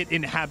it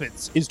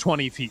inhabits is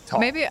 20 feet tall.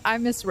 Maybe I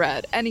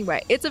misread.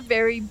 Anyway, it's a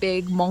very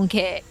big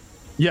monkey.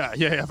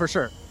 Yeah, for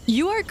sure.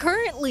 You are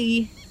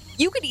currently...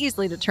 You could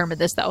easily determine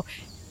this, though.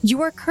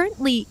 You are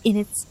currently in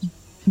its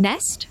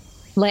nest?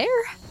 Lair?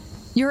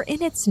 You're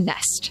in its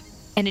nest,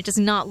 and it does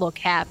not look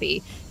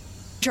happy.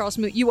 Charles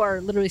Smoot, you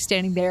are literally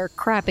standing there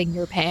crapping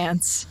your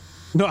pants.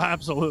 No,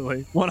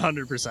 absolutely.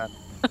 100%.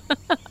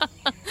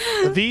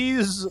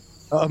 These,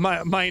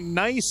 my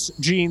nice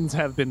jeans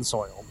have been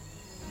soiled.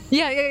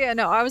 Yeah.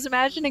 No, I was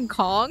imagining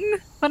Kong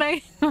when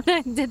I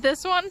did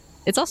this one.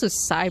 It's also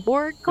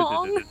Cyborg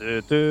Kong.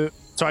 So do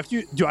I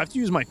have to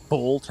use my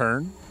full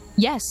turn?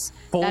 Yes,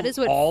 Full, that is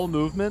what all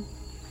movement?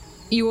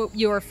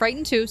 you are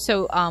frightened too.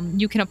 So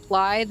you can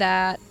apply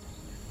that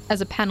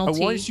as a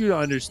penalty. I want you to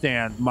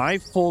understand, my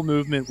full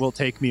movement will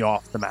take me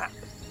off the map.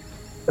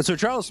 So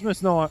Charles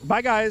Smith's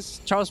bye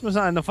guys. Charles Smith's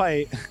not in the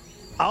fight.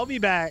 I'll be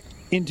back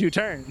in 2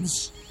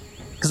 turns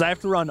because I have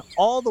to run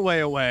all the way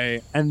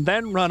away and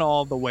then run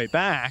all the way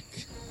back,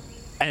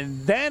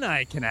 and then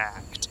I can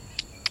act.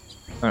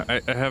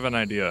 I have an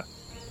idea.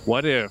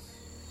 What if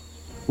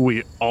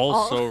we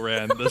also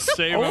ran the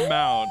same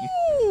amount?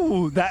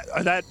 Ooh,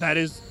 that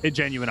is a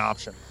genuine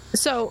option.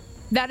 So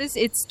that is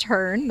its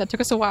turn. That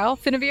took us a while.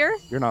 Finavir?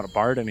 You're not a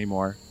bard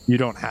anymore. You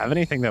don't have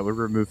anything that would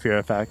remove fear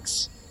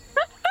effects.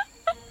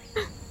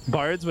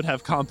 Bards would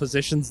have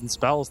compositions and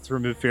spells to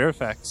remove fear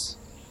effects.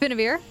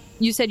 Finavir,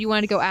 you said you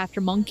wanted to go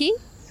after Monkey.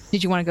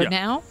 Did you want to go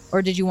now?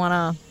 Or did you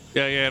want to...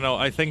 Yeah, no,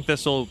 I think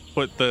this will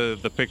put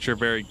the picture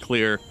very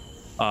clear.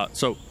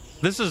 So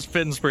This is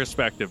Finn's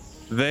perspective.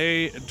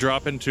 They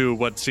drop into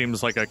what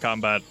seems like a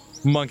combat.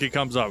 Monkey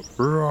comes up,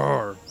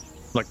 roar,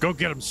 like, go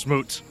get him,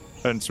 Smoot.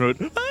 And Smoot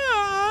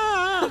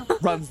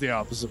Runs the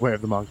opposite way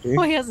of the monkey.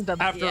 Well, he hasn't done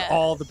that After yet.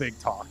 all the big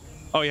talk.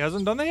 Oh, he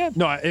hasn't done that yet?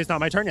 No, it's not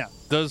my turn yet.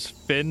 Does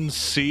Finn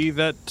see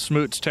that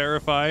Smoot's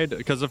terrified?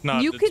 Because if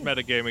not, You it's could-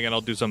 metagaming and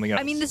I'll do something else.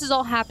 I mean, this is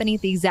all happening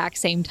at the exact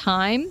same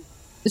time.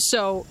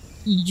 So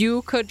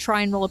you could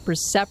try and roll a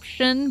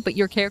perception, but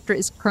your character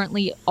is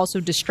currently also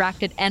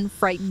distracted and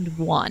frightened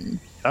 1.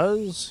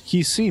 Does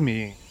he see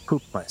me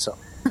poop myself?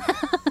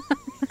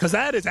 Because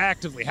that is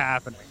actively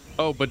happening.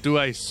 Oh, but do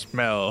I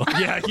smell?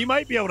 Yeah, he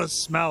might be able to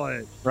smell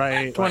it,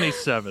 right?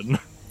 27.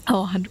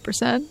 Oh,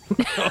 100%.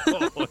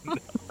 Oh, no.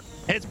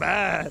 It's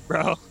bad,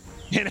 bro.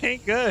 It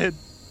ain't good.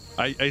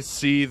 I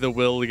see the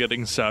will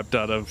getting sapped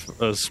out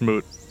of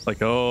Smoot.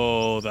 Like,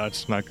 oh,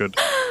 that's not good.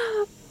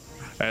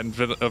 And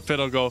Finn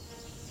will go,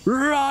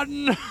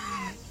 run!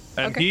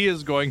 And Okay. he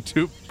is going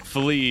to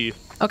flee.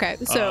 Okay,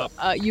 so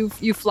you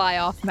fly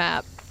off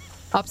map,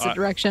 opposite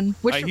direction.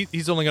 Which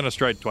He's only going to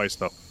stride twice,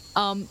 though.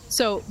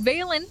 so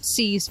Valen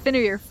sees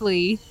Finneir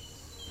flee.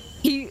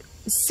 He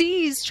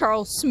sees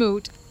Charles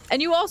Smoot,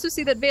 and you also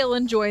see that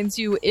Valen joins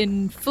you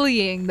in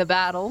fleeing the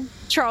battle.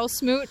 Charles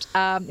Smoot,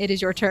 it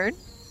is your turn.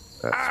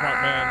 Smart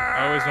man.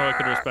 I always know I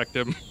could respect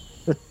him.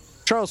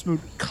 Charles Smoot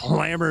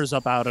clambers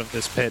up out of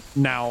this pit,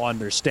 now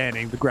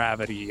understanding the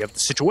gravity of the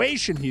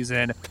situation he's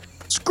in,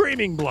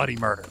 screaming bloody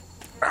murder.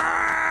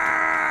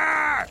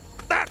 Ah!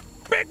 That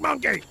big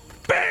monkey!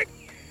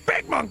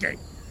 Big monkey!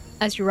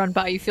 As you run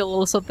by, you feel a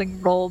little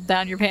something rolled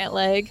down your pant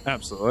leg.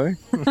 Absolutely.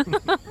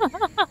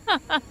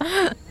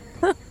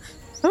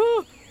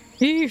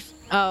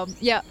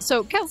 Yeah,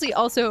 so Kelsey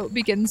also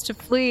begins to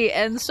flee,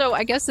 and so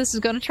I guess this is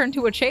going to turn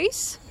to a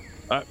chase?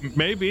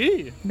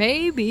 Maybe.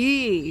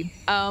 Maybe.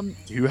 Do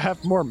you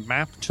have more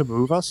map to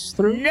move us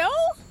through? No?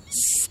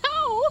 So?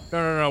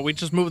 No. We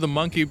just move the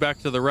monkey back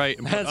to the right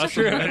and put us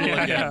in the middle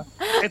Yeah, again.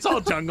 yeah. It's all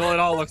jungle. It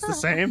all looks the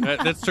same.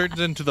 That turns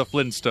into the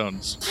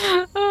Flintstones.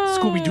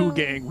 Scooby-Doo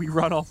gang. We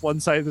run off one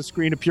side of the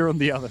screen, appear on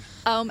the other.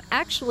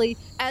 Actually,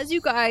 as you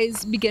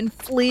guys begin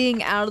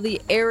fleeing out of the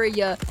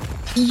area,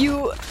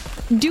 you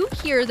do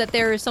hear that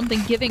there is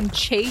something giving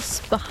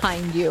chase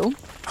behind you.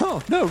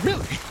 Oh, no,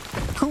 really?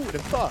 Who would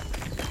have thought?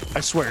 I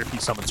swear if he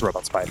summons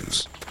robot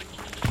spiders.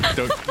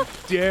 Don't you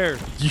dare.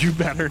 You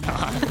better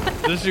not.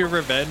 This is your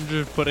revenge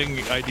of putting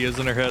ideas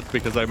in our heads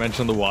because I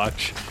mentioned the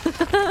watch.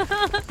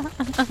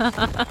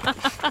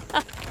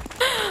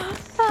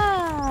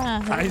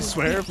 I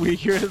swear if we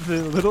hear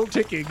the little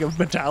ticking of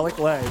metallic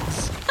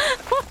legs.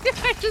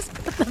 I just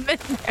put them in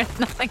there and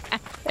nothing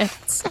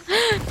happens.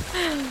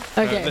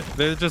 Okay.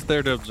 They're just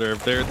there to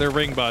observe. They're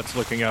ring bots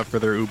looking out for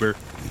their Uber.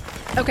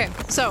 Okay,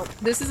 so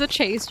this is a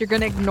chase. You're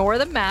going to ignore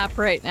the map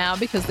right now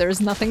because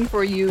there's nothing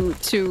for you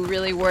to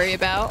really worry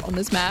about on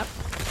this map.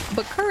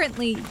 But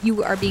currently,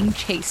 you are being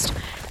chased.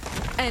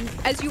 And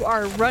as you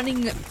are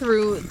running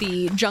through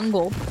the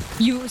jungle,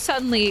 you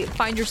suddenly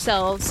find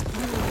yourselves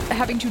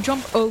having to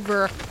jump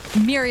over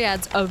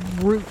myriads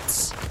of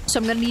roots. So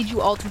I'm going to need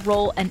you all to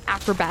roll an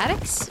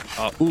acrobatics.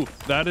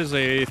 That is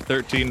a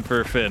 13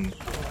 for Finn.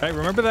 Hey,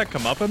 remember that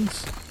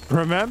comeuppance?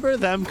 Remember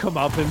them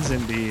comeuppance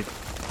indeed.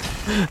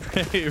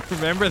 Hey,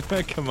 remember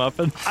that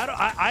comeuppance?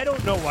 I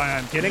don't know why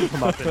I'm getting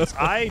comeuppance.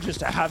 I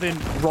just haven't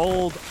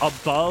rolled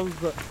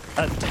above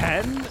a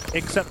 10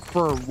 except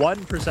for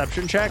one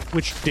perception check,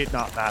 which did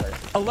not matter.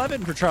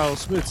 11 for Charles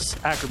Smoot's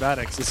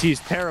acrobatics as he's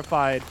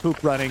terrified,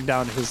 poop running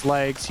down his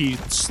legs. He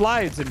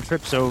slides and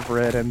trips over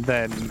it and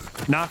then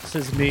knocks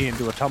his knee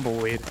into a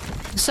tumbleweed.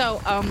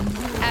 So,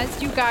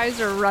 as you guys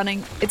are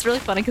running, it's really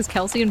funny because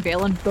Kelsey and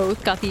Valen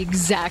both got the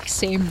exact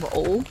same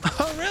roll.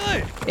 Oh,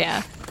 really?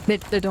 Yeah.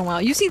 They're doing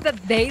well. You see that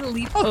they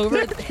leap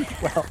over.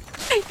 Well,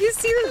 You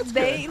see that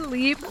they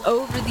leap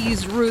over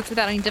these roots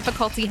without any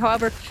difficulty.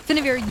 However,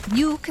 Finneir,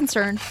 you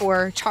concerned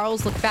for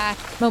Charles look back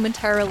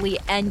momentarily,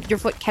 and your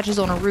foot catches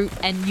on a root,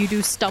 and you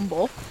do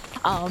stumble.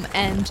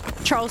 And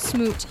Charles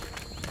Smoot,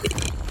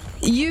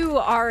 you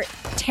are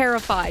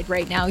terrified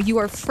right now. You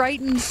are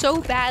frightened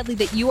so badly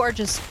that you are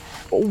just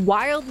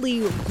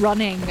wildly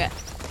running.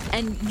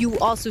 And you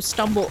also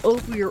stumble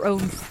over your own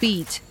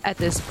feet at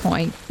this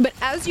point. But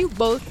as you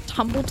both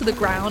tumble to the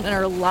ground and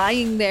are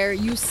lying there,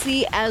 you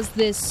see as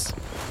this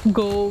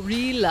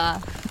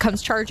gorilla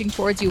comes charging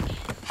towards you.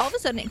 All of a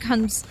sudden, it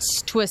comes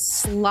to a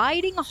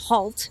sliding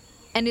halt,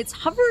 and it's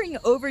hovering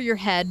over your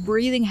head,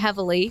 breathing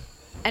heavily,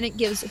 and it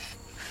gives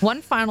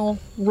one final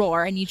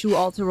roar. I need you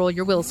all to roll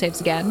your will saves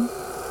again.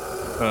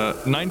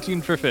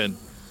 19 for Finn.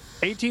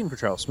 18 for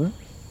Charles Smoot.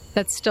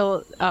 That's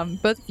still,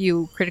 both of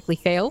you critically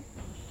fail.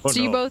 Oh, So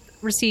you no. both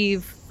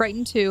receive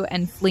frightened 2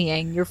 and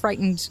fleeing. Your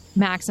frightened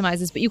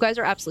maximizes, but you guys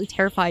are absolutely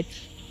terrified.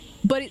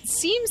 But it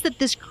seems that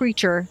this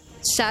creature,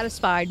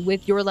 satisfied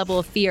with your level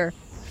of fear,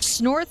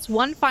 snorts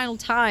one final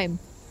time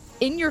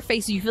in your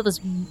face. You feel this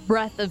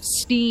breath of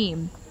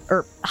steam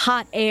or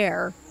hot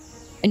air,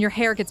 and your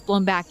hair gets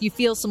blown back. You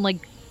feel some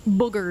like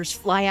boogers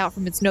fly out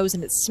from its nose,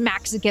 and it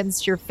smacks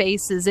against your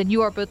faces, and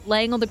you are both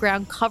laying on the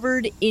ground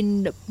covered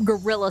in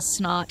gorilla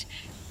snot.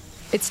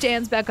 It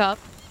stands back up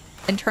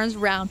and turns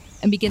around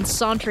and begins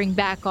sauntering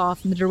back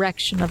off in the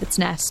direction of its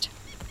nest.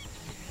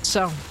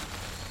 So,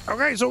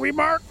 Okay, so we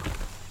mark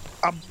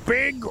a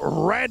big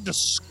red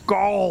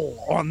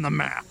skull on the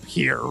map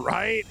here,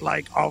 right?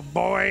 Like,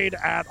 avoid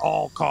at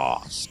all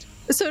cost.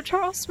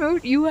 Charles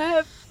Smoot, you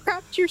have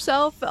trapped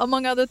yourself,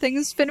 among other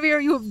things.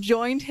 Finavir, you have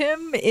joined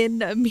him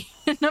in a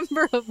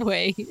number of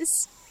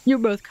ways. You're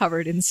both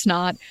covered in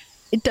snot.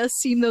 It does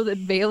seem, though,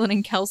 that Valen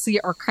and Kelsey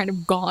are kind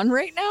of gone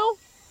right now,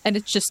 and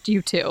it's just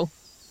you two.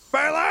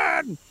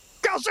 Valen!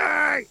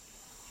 Kelsey!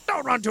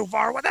 Don't run too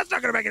far away. That's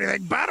not going to make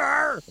anything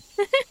better.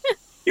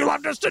 You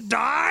left us to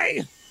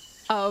die?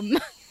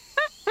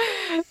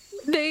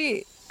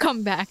 They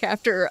come back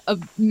after a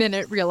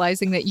minute,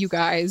 realizing that you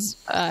guys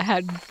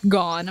had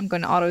gone. I'm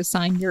going to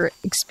auto-sign your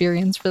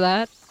experience for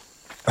that.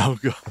 Oh,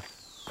 God.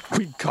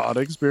 We got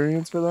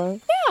experience for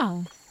that?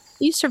 Yeah,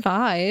 you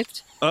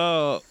survived.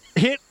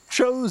 It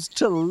chose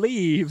to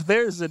leave.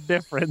 There's a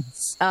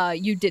difference.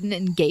 You didn't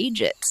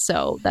engage it,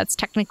 so that's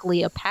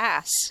technically a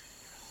pass.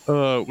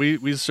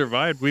 We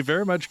survived. We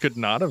very much could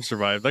not have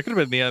survived. That could have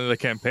been the end of the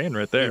campaign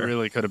right It there.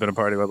 really could have been a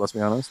party, but let's be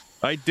honest.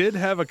 I did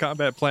have a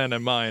combat plan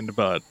in mind,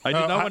 but I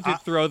did not want to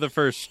throw the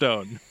first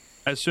stone.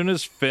 As soon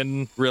as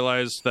Finn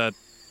realized that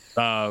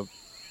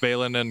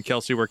Valen and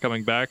Kelsey were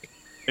coming back,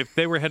 if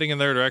they were heading in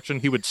their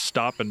direction, he would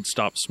stop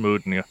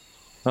Smoot and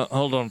go,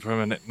 hold on for a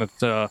minute.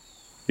 But,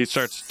 he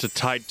starts to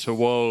tide to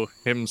woe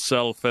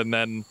himself, and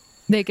then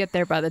They get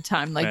there by the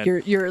time like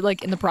you're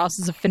like in the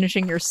process of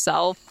finishing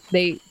yourself.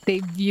 They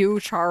view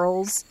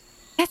Charles.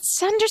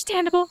 That's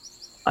understandable.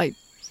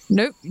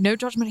 No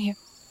judgment here.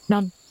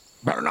 None.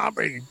 Better not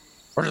be.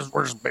 We're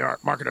just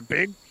marking a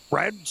big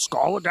red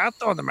skull of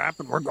death on the map,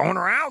 and we're going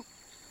around.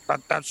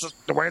 That's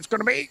just the way it's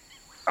going to be.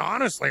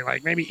 Honestly,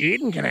 like, maybe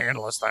Eden can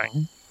handle this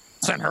thing.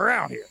 Send her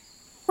out here.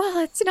 Well,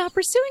 it's not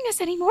pursuing us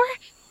anymore.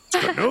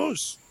 It's good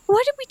news.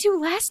 What did we do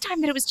last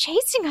time that it was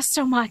chasing us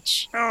so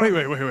much?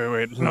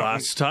 Wait.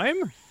 Last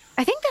time?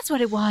 I think that's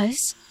what it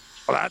was.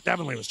 Well, that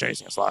definitely was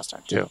chasing us last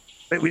time, too.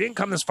 We didn't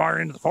come this far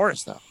into the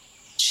forest, though.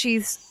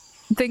 She's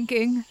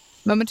thinking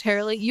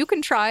momentarily. You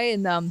can try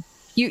and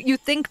you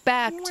think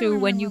back to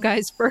when you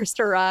guys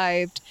first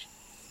arrived,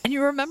 and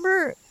you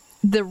remember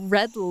the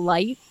red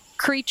light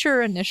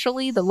creature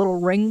initially, the little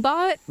ring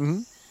bot.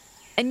 Mm-hmm.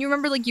 And you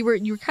remember like you were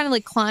kind of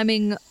like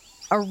climbing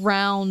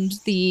around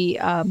the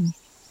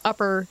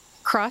upper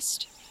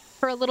crust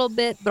for a little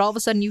bit, but all of a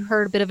sudden you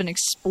heard a bit of an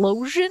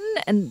explosion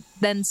and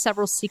then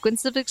several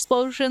sequences of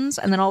explosions,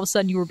 and then all of a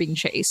sudden you were being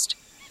chased.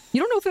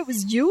 You don't know if it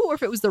was you or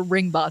if it was the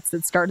ring bots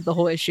that started the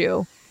whole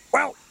issue.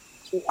 Well,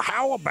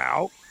 how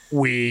about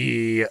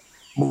we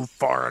move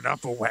far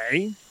enough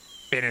away,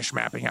 finish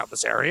mapping out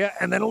this area,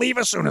 and then leave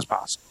as soon as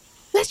possible.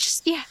 Let's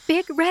just,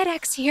 big red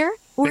X here.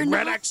 Big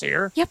red X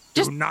here. Yep,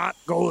 Do not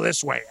go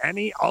this way,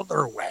 any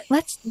other way.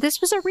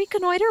 This was a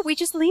reconnoiter. We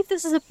just leave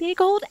this as a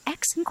big old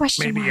X in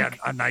question Maybe mark.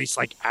 a nice,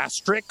 like,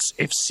 asterisk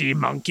if sea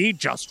monkey,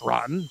 just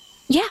run.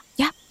 Yeah.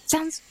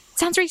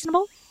 Sounds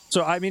reasonable.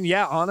 So, I mean,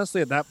 yeah, honestly,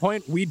 at that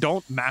point, we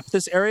don't map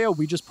this area.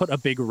 We just put a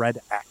big red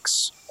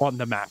X on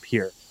the map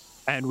here.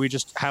 And we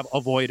just have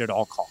avoid at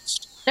all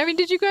cost. I mean,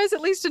 did you guys at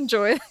least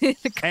enjoy the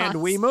cost?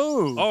 And we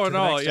move. Oh, to the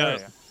no, next yeah.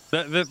 area.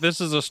 This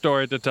is a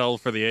story to tell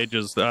for the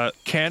ages.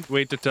 Can't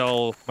wait to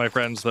tell my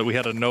friends that we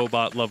had a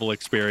no-bot level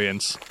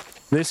experience.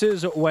 This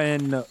is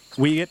when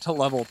we get to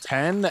level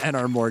 10 and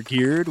are more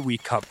geared, we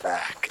come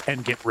back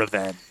and get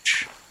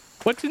revenge.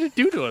 What did it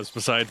do to us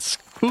besides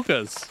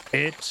hookahs?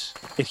 It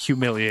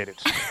humiliated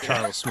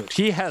Charles Smoot.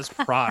 He has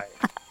pride.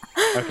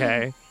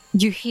 Okay?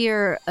 You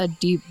hear a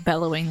deep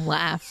bellowing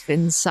laugh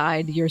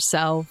inside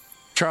yourself.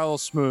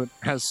 Charles Smoot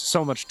has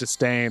so much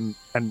disdain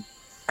and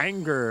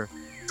anger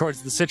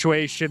towards the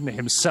situation,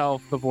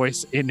 himself, the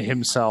voice in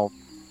himself,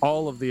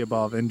 all of the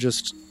above, and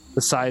just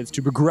decides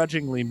to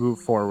begrudgingly move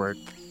forward,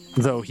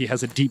 though he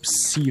has a deep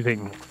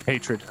seething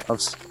hatred of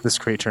this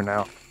creature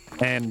now.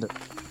 And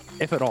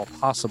if at all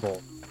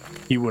possible,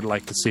 he would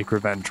like to seek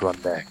revenge one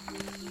day.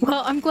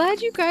 Well, I'm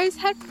glad you guys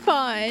had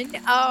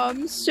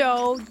fun.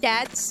 So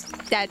that's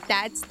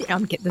the,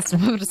 I'm getting this.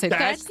 I'm going to say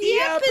that's the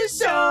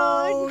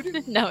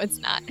episode. No, it's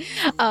not.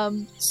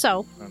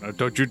 So No,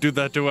 don't you do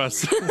that to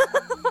us.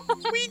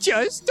 We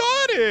just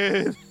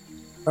started!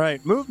 All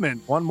right,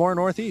 movement. One more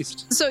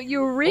northeast. So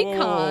you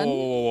recon,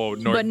 Whoa.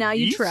 but now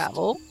you Northeast?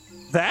 travel.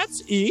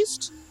 That's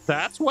east.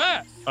 That's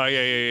west. Oh,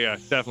 yeah.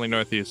 Definitely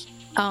northeast.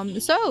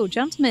 So,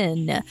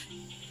 gentlemen,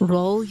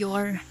 roll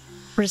your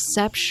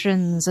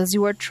perceptions as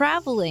you are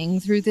traveling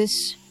through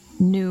this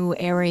new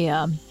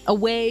area,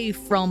 away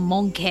from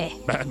Monkey.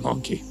 Bad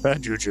monkey.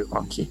 Bad juju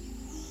monkey.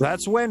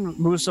 That's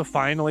when Musa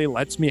finally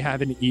lets me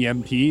have an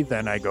EMP,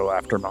 then I go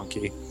after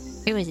Monkey.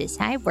 It was a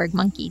cyborg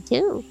monkey,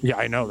 too. Yeah,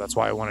 I know. That's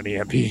why I want an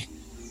EMP.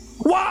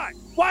 Why?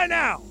 Why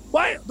now?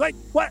 Why? Like,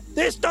 what?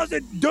 This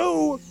doesn't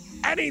do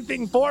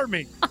anything for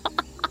me.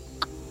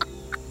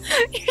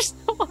 You're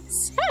so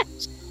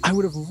upset. I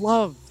would have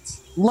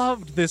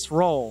loved this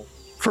role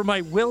for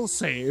my will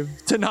save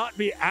to not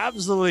be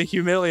absolutely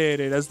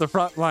humiliated as the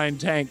frontline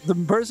tank. The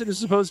person who's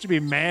supposed to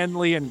be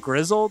manly and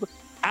grizzled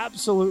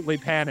absolutely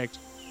panicked.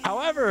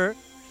 However,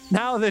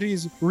 now that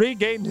he's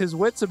regained his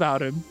wits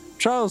about him,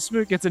 Charles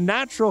Smoot gets a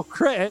natural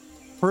crit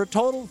for a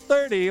total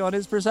 30 on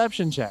his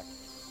perception check.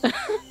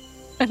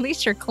 At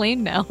least you're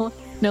clean now.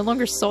 No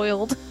longer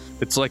soiled.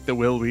 It's like the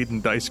Will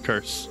Wheaton dice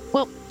curse.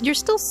 Well, you're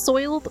still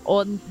soiled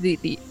on the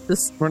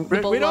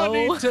below. We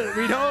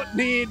don't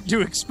need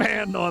to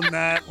expand on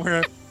that.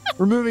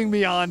 We're moving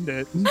beyond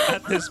it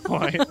at this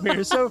point.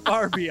 We're so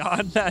far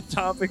beyond that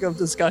topic of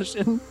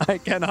discussion. I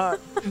cannot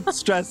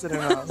stress it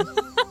enough.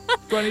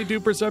 22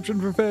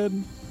 perception for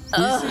Finn.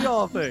 We see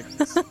all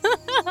things.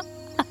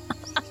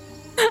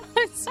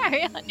 I'm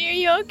sorry, honey. Are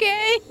you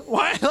okay?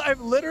 While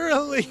I've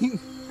literally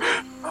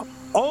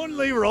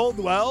only rolled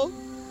well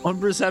on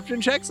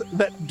perception checks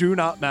that do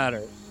not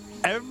matter.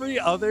 Every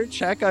other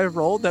check I've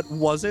rolled that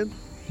wasn't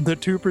the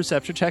 2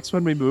 perception checks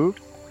when we moved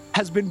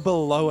has been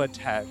below a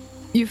 10.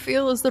 You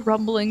feel as the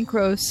rumbling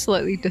grows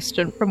slightly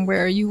distant from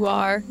where you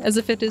are, as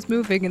if it is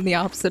moving in the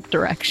opposite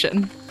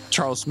direction.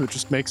 Charles Smoot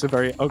just makes a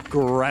very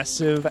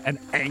aggressive and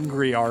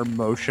angry arm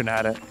motion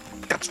at it.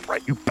 That's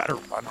right, you better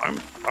run.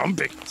 I'm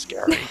big and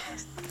scary.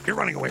 You're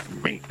running away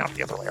from me, not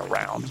the other way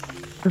around.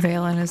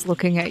 Valen is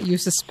looking at you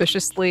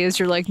suspiciously as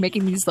you're like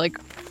making these like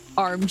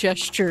arm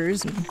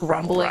gestures and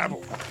grumbling.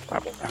 Rabble.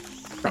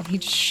 And he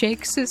just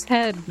shakes his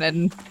head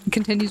and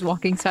continues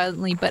walking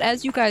silently. But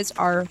as you guys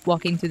are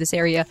walking through this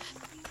area,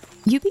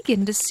 you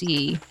begin to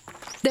see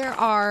there's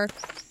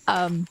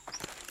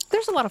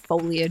a lot of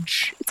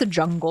foliage. It's a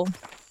jungle.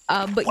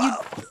 But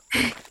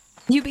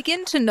you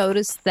begin to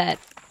notice that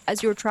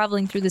as you're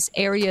traveling through this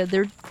area,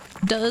 there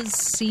does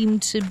seem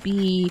to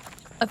be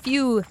a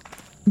few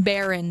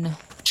barren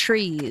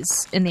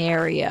trees in the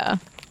area.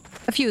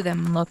 A few of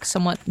them look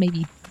somewhat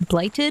maybe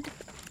blighted,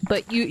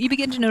 but you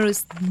begin to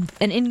notice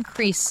an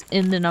increase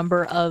in the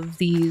number of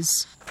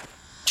these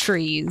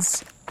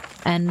trees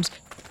and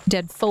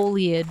dead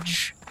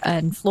foliage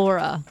and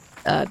flora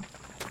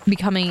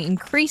becoming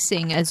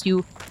increasing as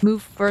you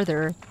move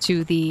further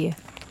to the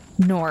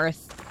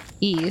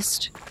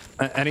northeast.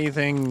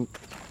 Anything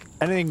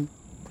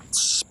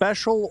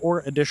special or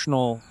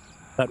additional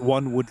that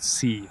one would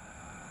see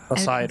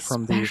aside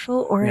from the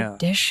special or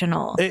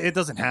additional? It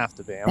doesn't have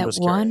to be. I'm that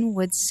just one curious.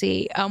 would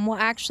see. Well,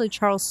 actually,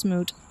 Charles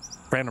Smoot.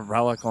 Random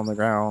relic on the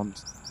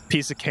ground,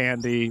 piece of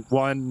candy,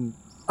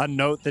 a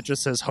note that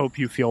just says "Hope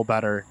you feel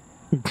better."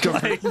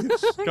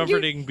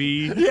 Comforting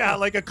bee. Yeah,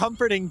 like a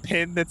comforting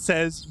pin that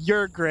says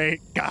 "You're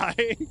great, guy."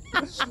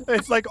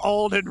 It's like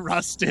old and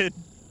rusted.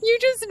 You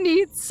just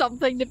need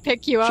something to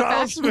pick you up.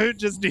 Charles Smoot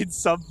just needs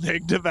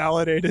something to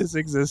validate his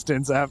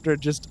existence after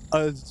just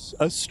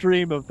a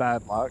stream of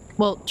bad luck.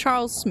 Well,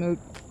 Charles Smoot,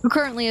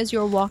 currently as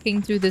you're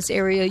walking through this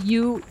area,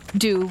 you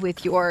do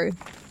with your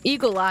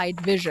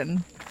eagle-eyed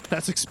vision.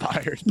 That's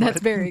expired. That's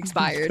but- very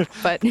expired,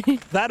 but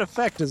That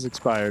effect is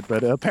expired,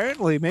 but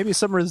apparently maybe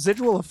some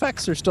residual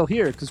effects are still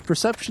here, because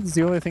perception's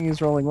the only thing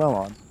he's rolling well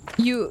on.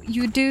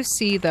 you do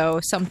see, though,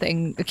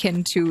 something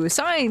akin to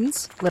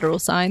signs, literal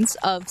signs,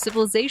 of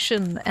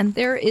civilization, and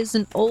there is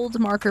an old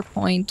marker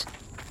point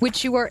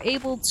which you are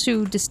able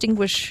to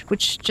distinguish,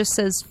 which just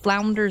says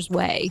Flounder's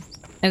Way,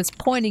 and it's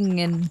pointing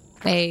in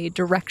a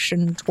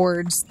direction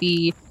towards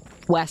the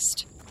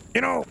west.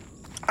 You know,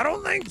 I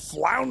don't think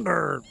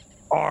flounder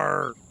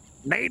are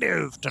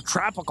native to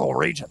tropical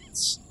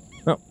regions.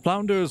 No,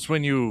 flounders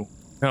when you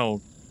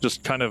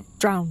just kind of,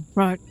 Drown,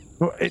 right?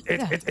 Well,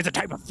 Yeah. It's a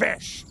type of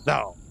fish,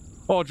 though.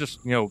 or just,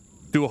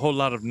 do a whole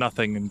lot of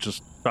nothing and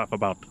just drop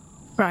about.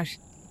 Right.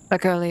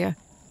 Like earlier.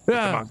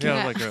 Yeah, monkey. yeah,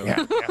 Yeah. like a, Yeah,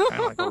 kind of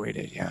like what we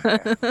did,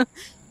 yeah.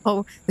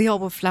 Oh, the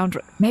old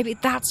flounder. Maybe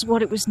that's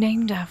what it was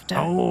named after.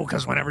 Oh,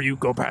 because whenever you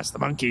go past the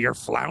monkey, you're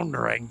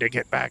floundering to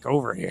get back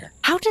over here.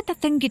 How did the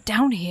thing get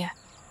down here?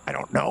 I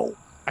don't know.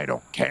 I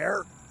don't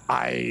care.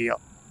 I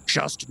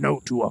just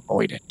know to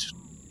avoid it.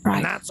 Right.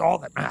 And that's all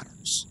that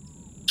matters.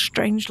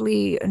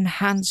 Strangely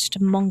enhanced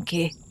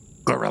monkey.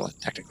 Gorilla,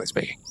 technically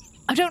speaking.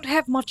 I don't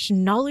have much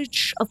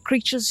knowledge of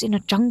creatures in a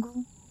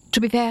jungle, to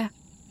be fair.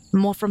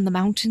 More from the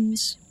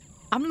mountains.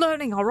 I'm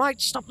learning, all right?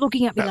 Stop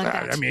looking at me like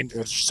that. I mean,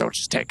 so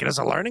just take it as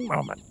a learning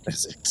moment.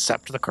 Just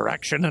accept the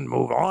correction and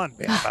move on.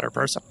 Be a better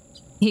person.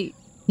 He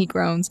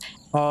groans.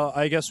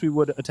 I guess we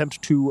would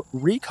attempt to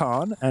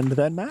recon and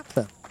then map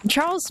them.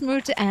 Charles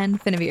Smoot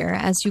and Finavir,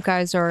 as you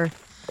guys are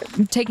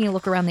taking a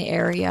look around the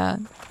area,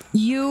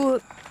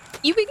 you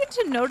begin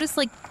to notice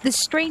like this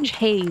strange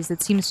haze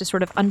that seems to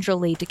sort of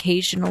undulate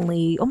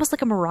occasionally, almost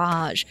like a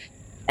mirage.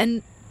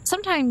 And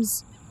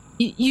sometimes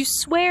you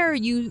swear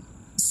you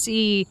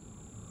see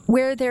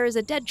where there is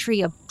a dead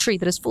tree, a tree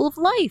that is full of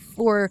life,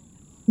 or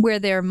where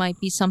there might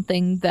be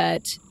something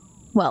that,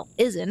 well,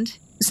 isn't.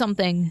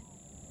 Something.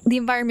 The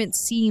environment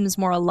seems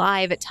more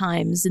alive at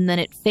times, and then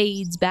it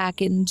fades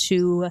back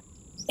into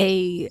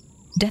a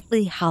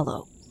deathly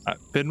hollow.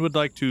 Finn would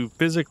like to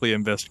physically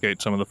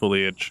investigate some of the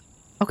foliage.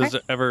 Okay. Does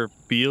it ever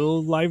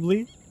feel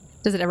lively?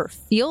 Does it ever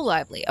feel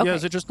lively? Okay. Yeah,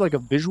 is it just like a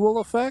visual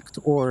effect,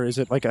 or is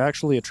it like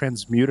actually a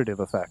transmutative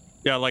effect?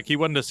 Yeah, like he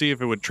wanted to see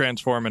if it would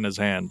transform in his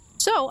hand.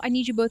 So, I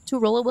need you both to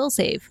roll a will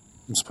save.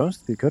 I'm supposed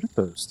to be good at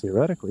those,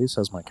 theoretically,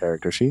 says my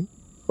character sheet.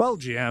 Well,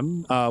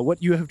 GM,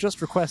 what you have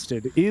just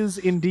requested is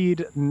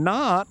indeed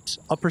not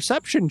a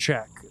perception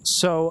check.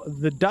 So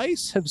the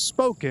dice have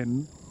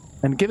spoken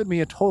and given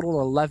me a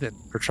total 11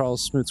 for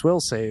Charles Smoot's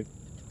will save.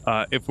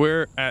 If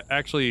we're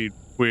it'd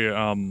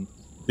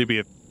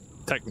be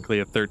technically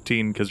a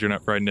 13 because you're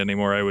not frightened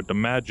anymore, I would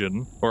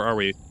imagine. Or are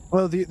we?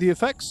 Well, the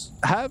effects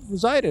have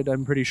resided,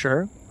 I'm pretty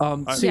sure.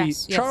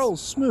 Yes.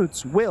 Charles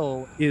Smoot's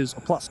will is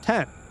a plus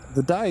 10.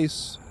 The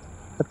dice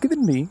have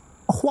given me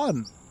a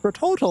 1 for a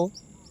total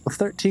of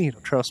 13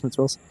 of Charles Smoot's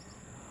will.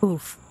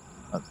 Oof.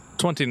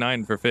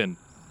 29 for Finn.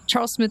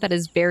 Charles Smooth, that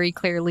is very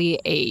clearly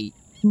a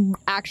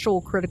actual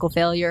critical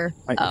failure.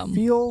 I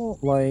feel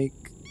like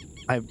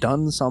I've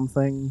done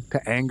something to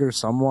anger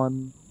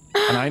someone,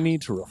 and I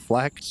need to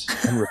reflect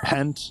and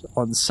repent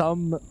on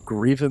some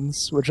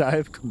grievance which I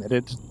have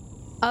committed.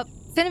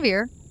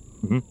 Finavir,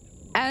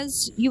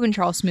 as you and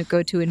Charles Smoot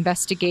go to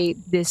investigate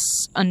this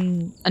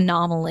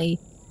anomaly,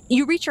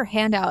 you reach your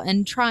hand out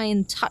and try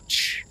and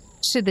touch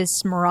to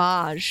this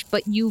mirage,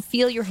 but you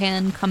feel your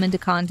hand come into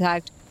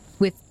contact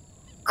with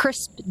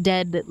crisp,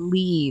 dead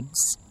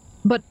leaves.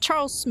 But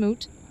Charles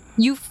Smoot,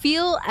 you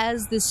feel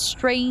as this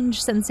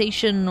strange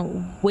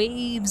sensation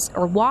waves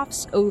or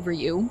wafts over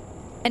you.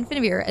 And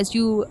Finavir, as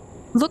you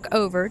look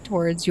over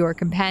towards your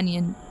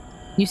companion,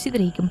 you see that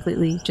he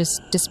completely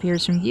just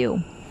disappears from view.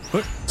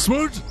 What?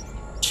 Smoot?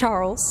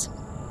 Charles,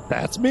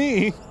 That's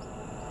me.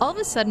 all of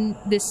a sudden,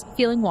 this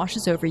feeling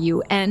washes over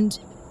you, and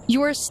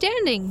you are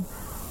standing,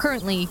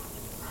 currently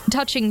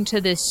touching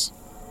to this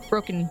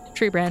broken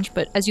tree branch,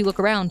 but as you look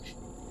around,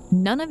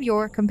 none of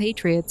your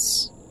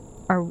compatriots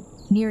are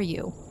near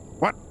you.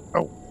 What?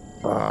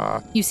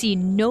 Oh, You see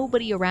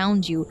nobody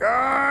around you,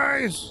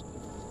 guys,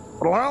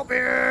 little help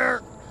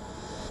here.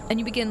 and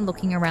you begin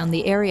looking around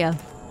the area.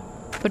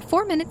 But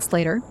 4 minutes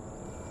later,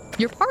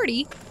 your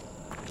party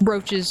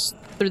broaches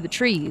through the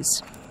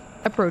trees,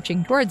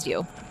 approaching towards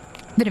you.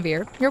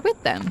 Vinavir, you're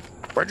with them.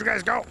 Where'd you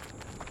guys go?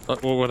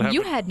 Well, what happened?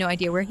 You had no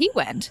idea where he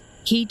went.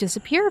 He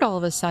disappeared all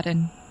of a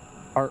sudden.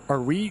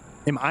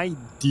 Am I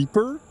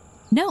deeper?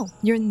 No,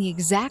 you're in the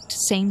exact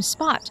same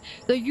spot,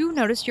 though you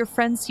noticed your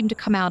friends seem to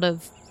come out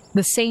of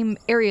the same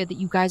area that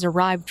you guys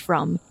arrived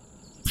from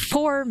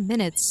 4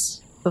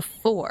 minutes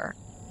before.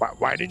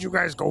 Why did you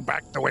guys go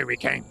back the way we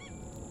came?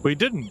 We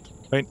didn't.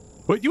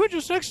 Wait, you were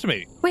just next to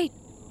me. Wait,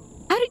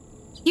 how did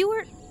we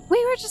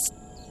were just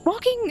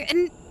walking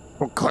and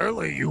Well,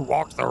 clearly you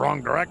walked the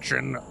wrong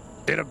direction,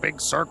 did a big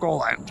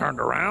circle, and turned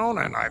around,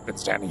 and I've been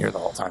standing here the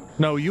whole time.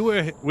 No, you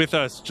were with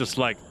us just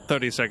like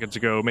 30 seconds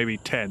ago, maybe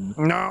 10.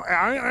 No,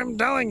 I'm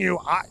telling you,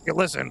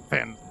 listen,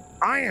 Finn,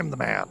 I am the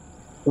man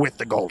with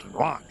the golden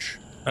watch.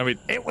 I mean,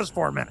 It was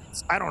 4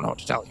 minutes. I don't know what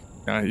to tell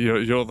you.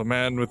 you're the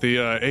man with the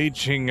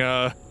aging.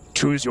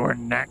 Choose your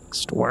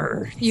next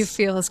word. you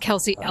feel as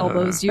Kelsey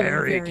elbows you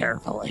very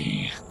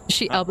carefully.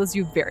 She elbows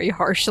you very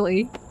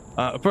harshly.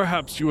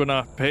 Perhaps you were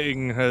not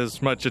paying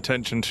as much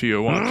attention to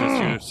your watch as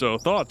you so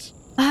thought.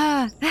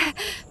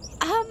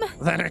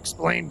 Then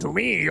explain to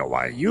me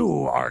why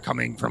you are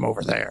coming from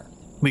over there.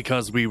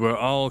 Because we were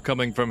all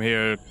coming from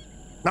here.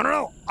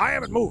 No. I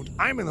haven't moved.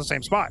 I'm in the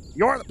same spot.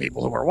 You're the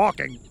people who were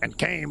walking and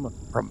came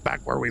from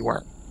back where we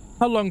were.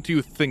 How long do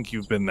you think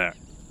you've been there?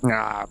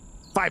 5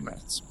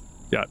 minutes.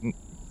 Yeah.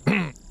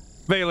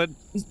 Valen.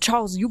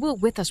 Charles, you were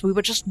with us. We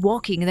were just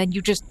walking, and then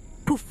you just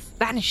poof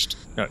vanished.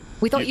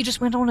 We thought you just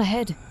went on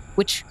ahead,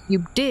 which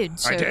you did.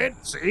 So. I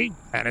did, see?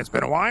 And it's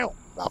been a while.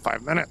 About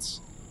 5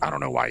 minutes. I don't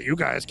know why you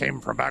guys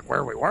came from back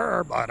where we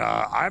were, but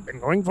I've been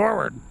going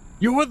forward.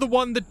 You were the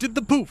one that did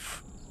the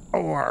poof.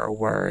 Or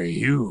were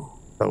you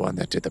the one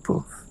that did the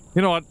poof?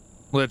 You know what?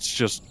 Let's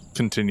just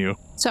continue.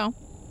 So,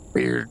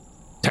 Weird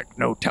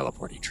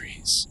techno-teleporty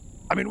trees.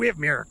 I mean, we have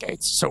mirror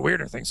gates, so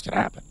weirder things can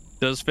happen.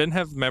 Does Finn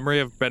have memory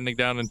of bending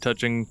down and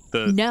touching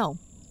the... no.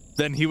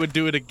 Then he would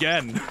do it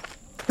again.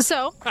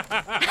 So,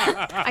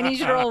 I need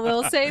you to roll a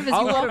will save as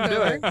I'll you let walk him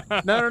do over.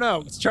 it.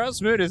 No. Charles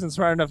Smoot isn't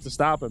smart enough to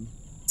stop him.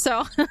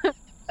 So,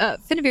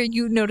 Finavir,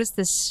 you notice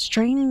this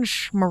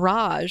strange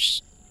mirage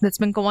that's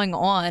been going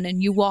on,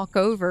 and you walk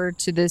over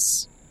to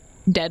this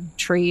dead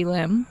tree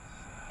limb,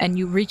 and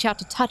you reach out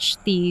to touch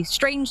the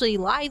strangely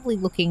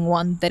lively-looking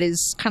one that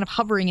is kind of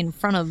hovering in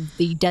front of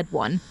the dead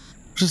one.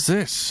 What is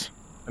this?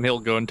 And he'll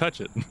go and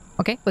touch it.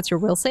 Okay, what's your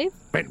will save?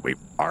 Ben, we've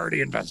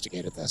already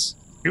investigated this.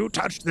 You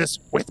touched this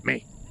with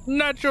me.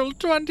 Natural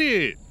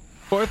 20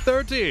 for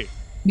 30.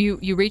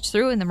 You reach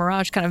through, and the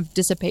mirage kind of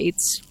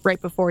dissipates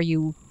right before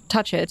you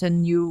touch it,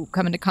 and you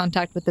come into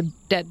contact with the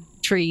dead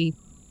tree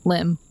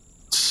limb.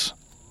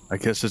 I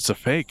guess it's a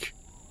fake.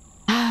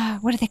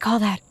 What do they call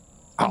that?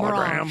 A Hologram.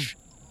 mirage.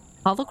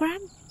 Hologram?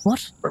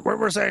 What?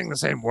 We're saying the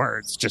same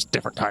words, just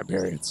different time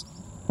periods.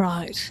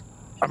 Right.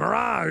 A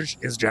mirage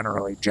is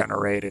generally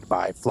generated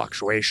by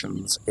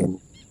fluctuations in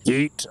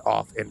heat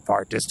off in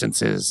far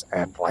distances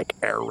and like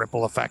air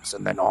ripple effects,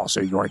 and then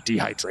also your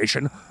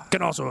dehydration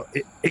can also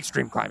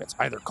extreme climates,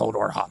 either cold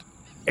or hot.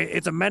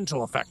 It's a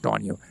mental effect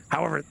on you.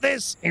 However,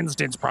 this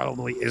instance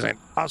probably isn't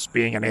us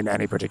being in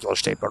any particular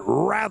state, but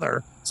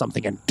rather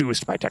something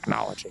induced by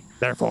technology.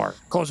 Therefore,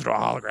 closer to a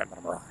hologram than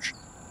a mirage.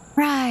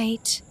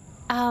 Right.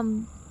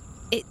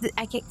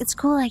 It's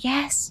cool, I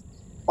guess.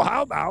 Well,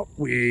 how about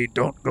we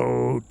don't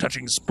go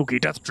touching spooky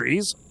death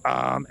trees,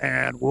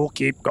 and we'll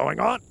keep going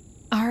on.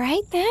 All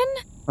right,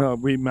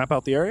 then. We map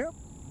out the area?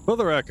 For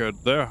the record,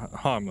 they're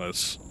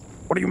harmless.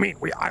 What do you mean?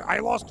 I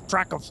lost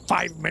track of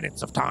 5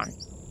 minutes of time.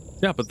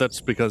 Yeah, but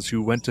that's because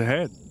you went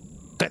ahead.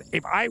 That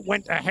if I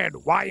went ahead,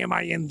 why am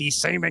I in the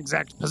same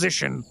exact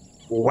position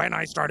when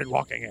I started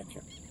walking in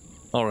here?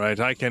 All right,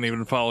 I can't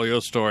even follow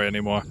your story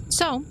anymore.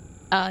 So,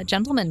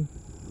 gentlemen,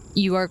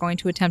 you are going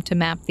to attempt to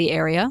map the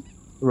area.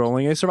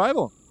 Rolling a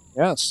survival.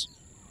 Yes.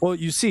 Well,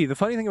 you see, the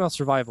funny thing about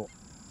survival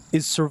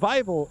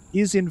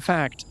is in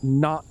fact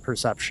not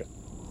perception.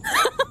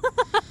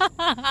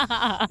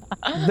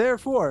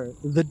 Therefore,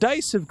 the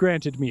dice have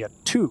granted me a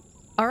 2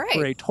 All for right.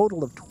 a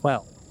total of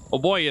 12. Oh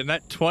boy, and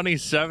that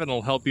 27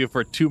 will help you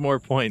for 2 more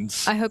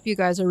points. I hope you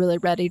guys are really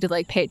ready to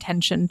pay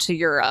attention to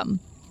your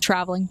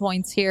traveling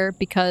points here,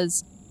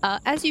 because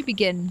as you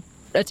begin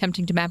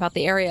attempting to map out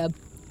the area,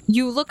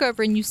 you look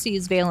over and you see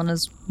as Valen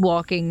is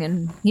walking,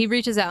 and he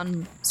reaches out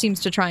and seems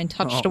to try and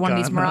touch to one of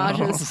these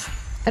mirages.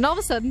 And all of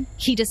a sudden,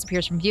 he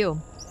disappears from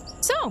view.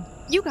 So,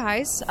 you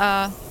guys,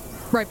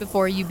 right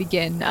before you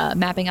begin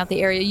mapping out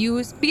the area,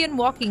 you begin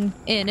walking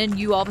in, and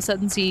you all of a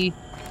sudden see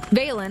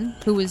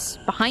Valen, who was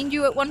behind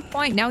you at one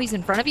point. Now he's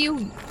in front of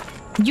you.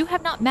 You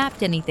have not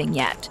mapped anything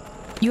yet.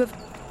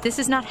 This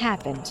has not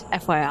happened,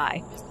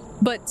 FYI.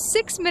 But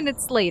 6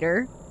 minutes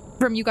later,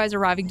 from you guys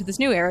arriving to this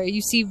new area,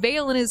 you see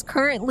Valen is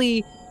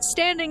currently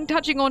standing,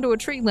 touching onto a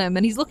tree limb,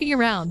 and he's looking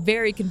around,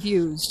 very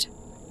confused.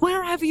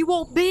 Where have you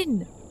all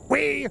been?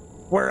 We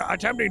were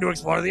attempting to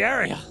explore the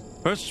area.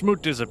 First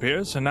Smoot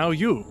disappears, and now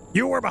you.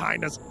 You were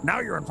behind us. Now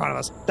you're in front of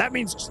us. That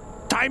means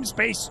time,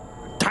 space,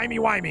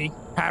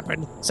 timey-wimey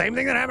happened. Same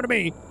thing that happened to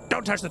me.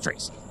 Don't touch the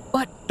trees.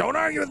 What? Don't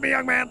argue with me,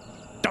 young man.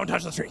 Don't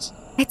touch the trees.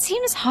 It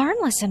seems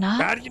harmless enough.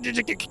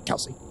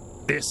 Kelsey,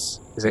 this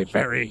is a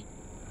very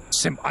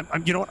simple...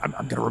 you know what? I'm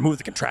going to remove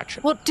the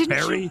contraction. Well, didn't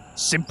Very you...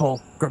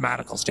 simple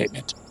grammatical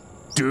statement.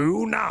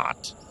 Do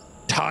not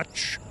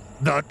touch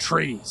the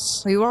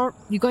trees. You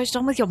guys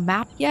done with your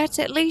map yet,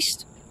 at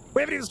least?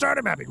 We haven't even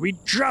started mapping. We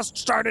just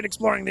started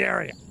exploring the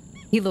area.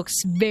 He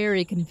looks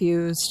very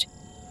confused.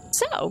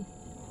 So,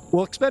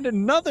 We'll expend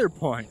another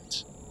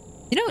point.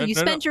 you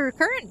spent your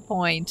current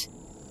point.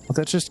 Well,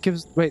 that just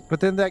gives... Wait, but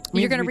then that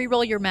means You're going to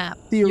re-roll your map.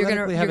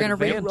 theoretically You're have going to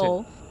advantage.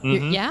 re-roll.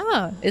 Mhm.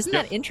 Yeah, isn't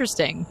Yep. that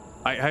interesting?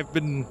 I've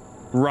been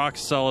rock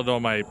solid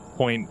on my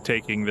point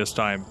taking this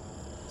time,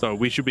 so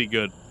we should be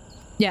good.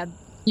 Yeah,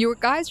 you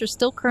guys are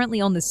still currently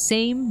on the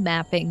same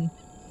mapping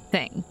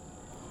thing.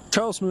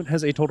 Charles Smoot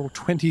has a total of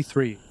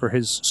 23 for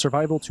his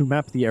survival to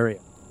map the area.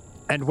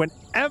 And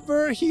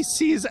whenever he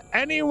sees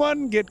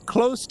anyone get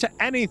close to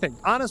anything,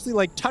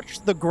 honestly,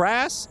 touch the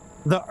grass,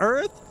 the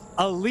earth,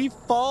 a leaf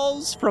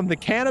falls from the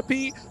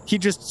canopy, he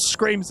just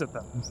screams at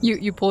them.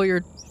 You pull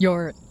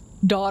your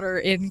daughter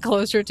in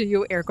closer to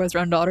you. Air quotes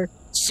around daughter.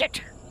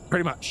 Sit.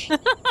 Pretty much.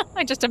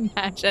 I just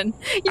imagine.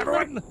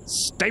 Everyone,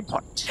 stay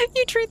put.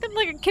 You treat them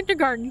like a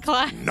kindergarten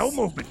class. No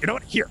movement. You know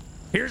what?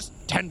 Here's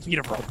 10 feet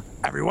of rope.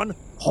 Everyone,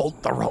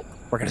 hold the rope.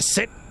 We're going to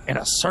sit in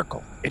a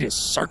circle. It is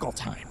circle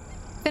time.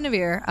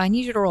 Finavir, I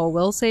need you to roll a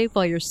will save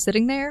while you're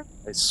sitting there.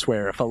 I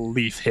swear, if a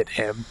leaf hit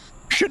him,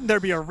 shouldn't there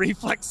be a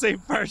reflex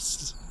save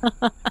first?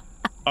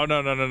 Oh,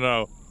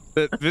 no.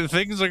 The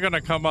things are going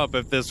to come up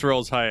if this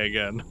rolls high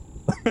again.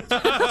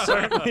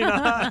 Certainly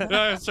not.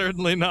 No,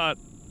 certainly not.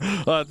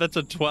 That's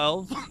a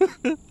 12.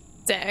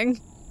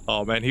 Dang.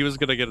 Oh, man, he was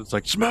going to get it's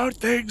like, smart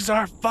things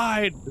are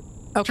fine.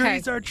 Okay.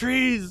 Trees are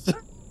trees.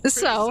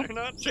 So, Trees are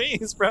not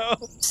trees, bro.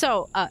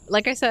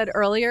 like I said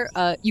earlier,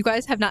 you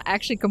guys have not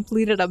actually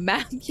completed a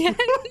map yet.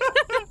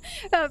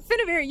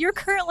 Finavir,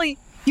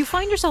 you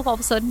find yourself all of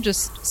a sudden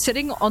just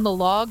sitting on the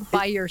log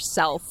by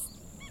yourself.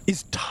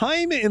 Is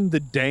time in the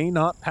day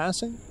not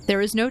passing? There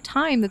is no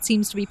time that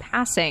seems to be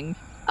passing.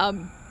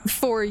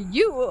 For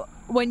you,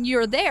 when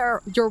you're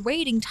there, you're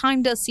waiting,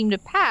 time does seem to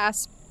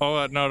pass.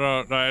 Oh,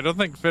 no. I don't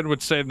think Finn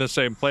would stay in the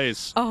same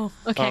place. Oh,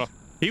 okay.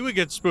 He would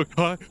get spooked.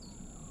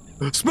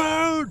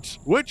 Smoot!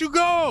 Where'd you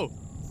go?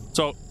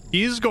 So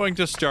he's going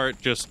to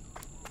start just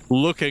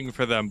looking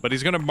for them, but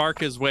he's going to mark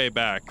his way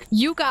back.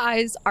 You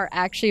guys are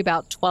actually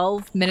about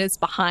 12 minutes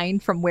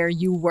behind from where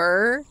you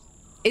were.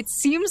 It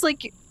seems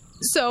like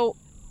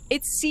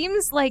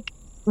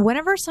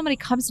whenever somebody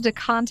comes into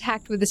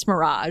contact with this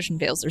mirage and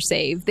fails their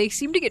save, they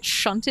seem to get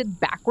shunted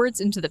backwards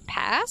into the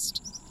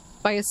past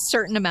by a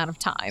certain amount of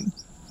time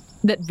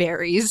that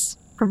varies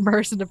from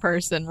person to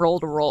person, roll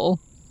to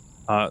roll.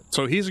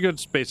 So he's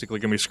basically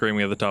going to be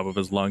screaming at the top of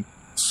his lung,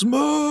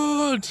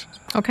 Smoot!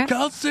 Okay.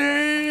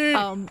 Kelsey!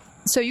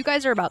 So you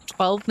guys are about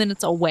 12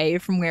 minutes away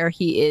from where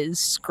he is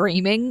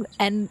screaming,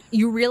 and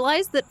you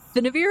realize that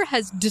Finavir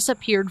has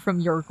disappeared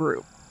from your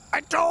group.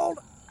 I told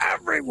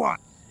everyone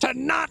to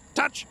not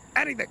touch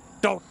anything.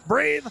 Don't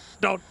breathe.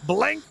 Don't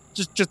blink.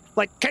 Just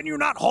can you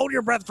not hold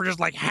your breath for just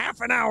half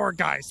an hour,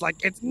 guys?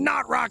 It's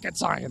not rocket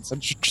science.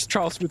 And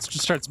Charles Smoot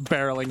just starts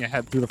barreling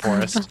ahead through the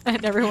forest.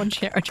 And everyone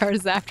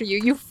charges after you.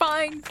 You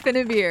find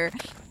Finavir.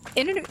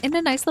 in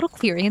a nice little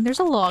clearing, and there's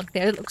a log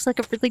there. It looks like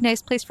a really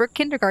nice place for a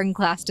kindergarten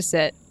class to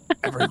sit.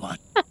 Everyone,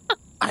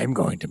 I'm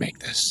going to make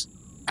this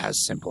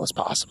as simple as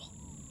possible.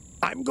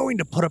 I'm going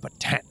to put up a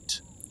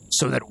tent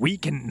so that we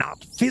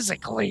cannot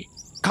physically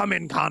come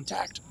in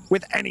contact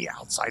with any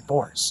outside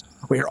force.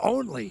 We're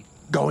only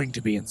going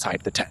to be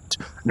inside the tent.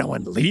 No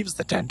one leaves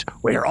the tent.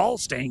 We're all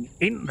staying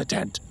in the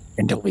tent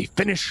until we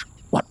finish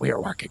what we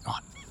are working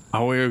on.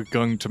 How are we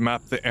going to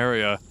map the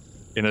area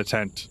in a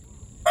tent?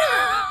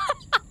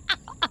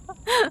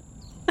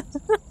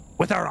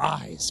 With our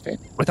eyes, Finn.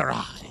 With our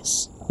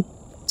eyes.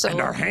 And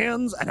our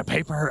hands and a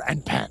paper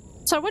and pen.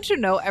 So I want you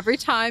to know, every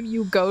time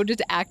you go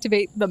to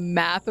activate the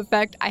map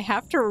effect, I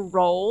have to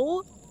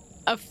roll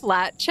a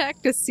flat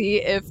check to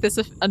see if this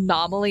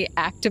anomaly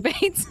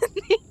activates in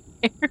the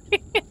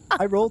area.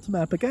 I rolled to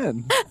map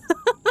again.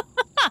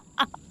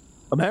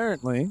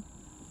 Apparently,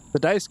 the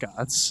dice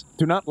gods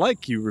do not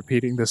like you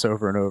repeating this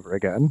over and over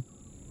again,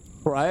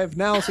 for I have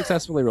now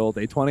successfully rolled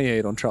a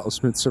 28 on Charles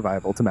Smith's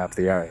survival to map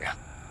the area.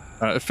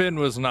 Finn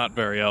was not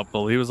very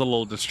helpful. He was a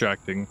little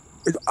distracting.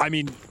 I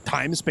mean,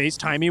 time, space,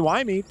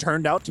 timey-wimey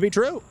turned out to be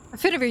true.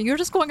 Finnever, you're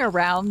just going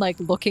around, like,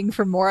 looking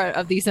for more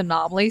of these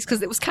anomalies,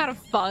 because it was kind of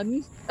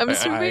fun, I'm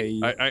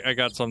assuming. I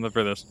got something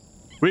for this.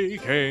 We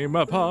came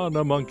upon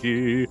a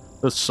monkey,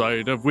 the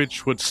sight of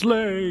which would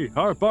slay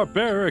our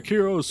barbaric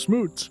hero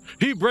Smoot.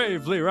 He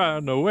bravely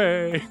ran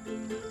away.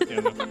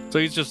 So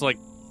he's just, like,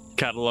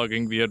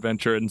 cataloging the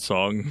adventure in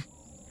song.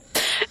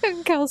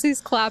 And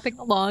Kelsey's clapping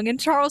along, and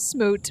Charles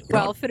Smoot,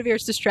 while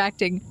Finnever's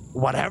distracting.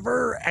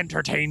 Whatever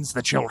entertains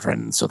the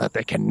children so that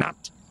they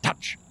cannot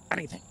touch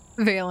anything.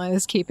 Valen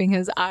is keeping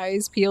his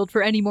eyes peeled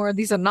for any more of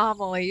these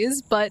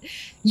anomalies, but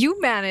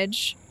you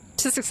manage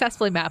to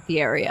successfully map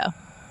the area.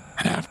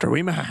 And after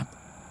we map,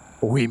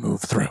 we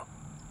move through.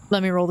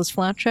 Let me roll this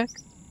flat check.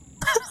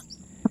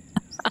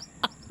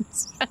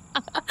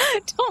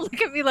 Don't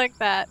look at me like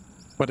that.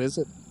 What is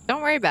it?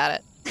 Don't worry about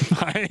it.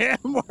 I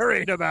am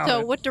worried about So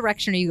it. what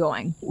direction are you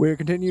going? We're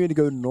continuing to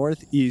go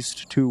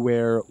northeast to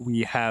where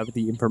we have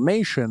the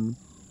information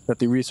that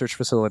the research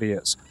facility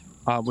is,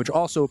 which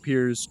also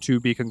appears to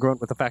be congruent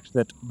with the fact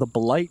that the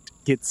blight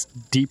gets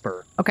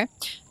deeper. Okay.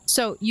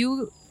 So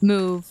you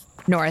move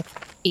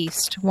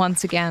northeast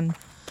once again.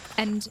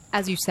 And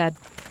as you said,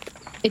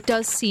 it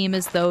does seem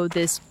as though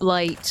this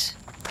blight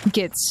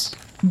gets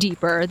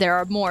deeper. There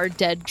are more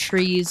dead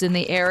trees in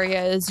the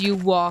area as you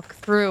walk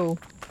through.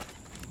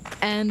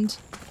 And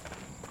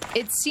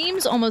it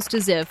seems almost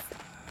as if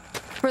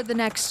for the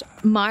next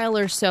mile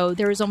or so,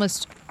 there is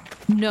almost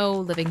no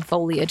living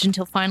foliage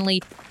until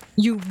finally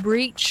you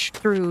breach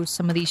through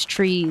some of these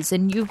trees,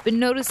 and you've been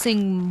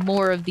noticing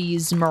more of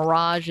these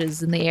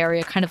mirages in the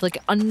area, kind of like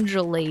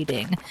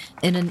undulating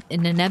in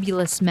a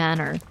nebulous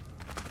manner.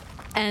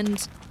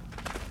 And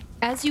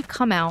as you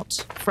come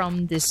out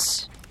from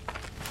this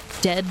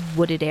dead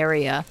wooded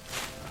area,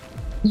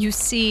 you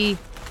see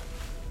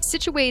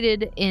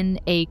situated in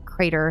a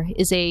crater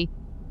is a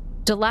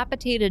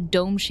dilapidated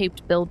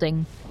dome-shaped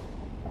building,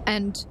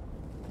 and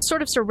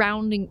sort of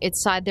surrounding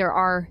its side there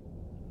are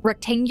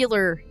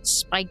rectangular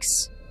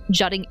spikes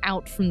jutting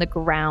out from the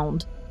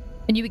ground.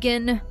 And you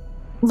begin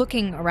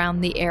looking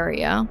around the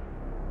area.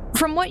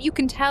 From what you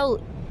can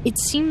tell, it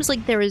seems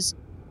like there is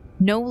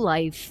no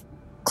life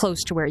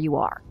close to where you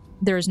are.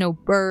 There is no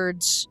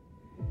birds,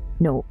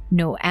 no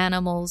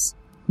animals,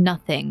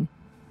 nothing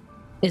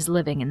is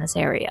living in this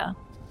area.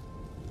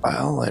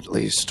 Well, at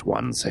least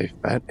one safe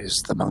bet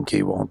is the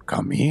monkey won't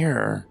come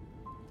here.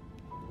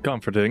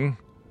 Comforting.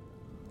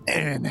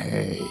 In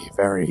a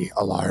very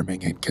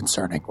alarming and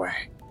concerning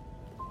way.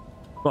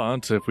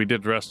 But if we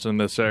did rest in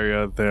this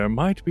area, there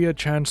might be a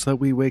chance that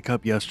we wake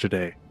up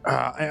yesterday.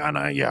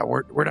 Yeah,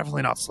 we're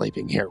definitely not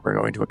sleeping here. We're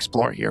going to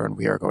explore here, and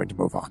we are going to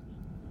move on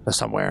to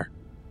somewhere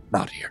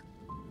not here.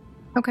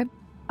 Okay.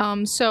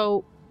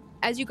 So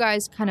as you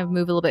guys kind of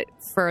move a little bit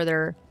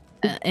further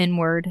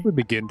inward. We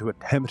begin to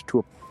attempt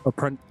to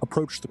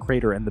approach the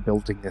crater and the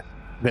building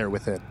there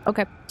within.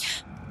 Okay.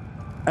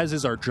 As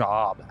is our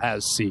job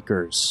as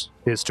seekers,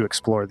 is to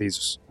explore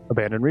these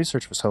abandoned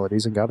research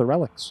facilities and gather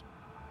relics.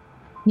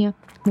 Yeah,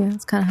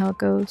 that's kind of how it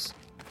goes.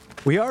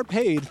 We are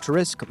paid to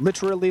risk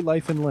literally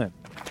life and limb.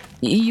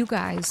 You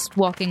guys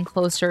walking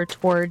closer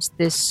towards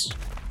this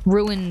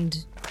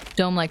ruined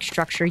dome-like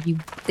structure you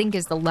think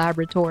is the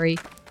laboratory.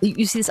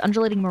 You see this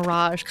undulating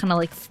mirage kind of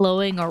like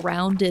flowing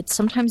around it.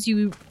 Sometimes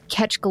you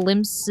catch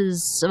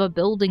glimpses of a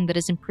building that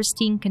is in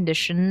pristine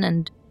condition,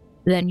 and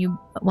then you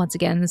once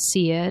again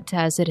see it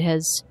as it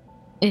has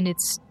in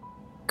its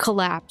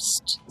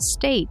collapsed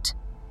state.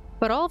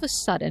 But all of a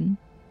sudden,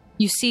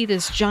 you see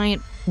this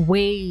giant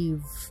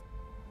wave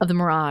of the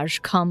mirage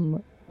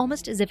come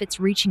almost as if it's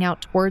reaching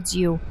out towards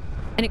you,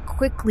 and it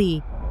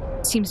quickly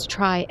seems to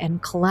try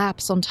and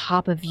collapse on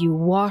top of you,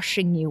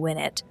 washing you in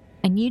it.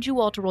 I need you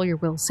all to roll your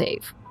will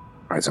save.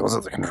 All right, so what's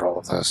the control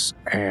of this?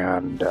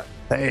 And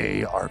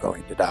they are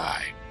going to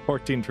die.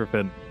 14 for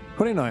Finn.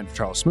 29 for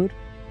Charles Smoot.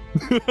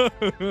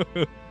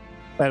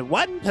 Well,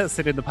 one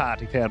person in the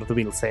party failed the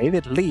will save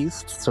at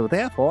least, so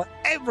therefore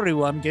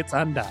everyone gets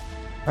undone.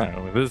 I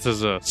don't know, this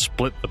is a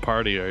split the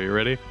party. Are you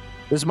ready?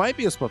 This might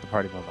be a split the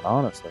party moment,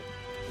 honestly.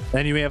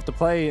 Then you have to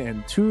play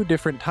in 2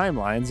 different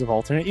timelines of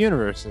alternate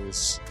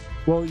universes.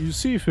 Well, you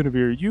see,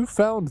 Finavir, you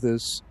found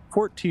this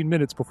 14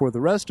 minutes before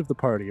the rest of the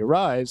party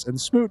arrives, and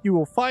Smoot, you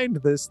will find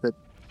this that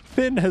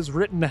Finn has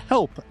written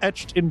help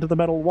etched into the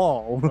metal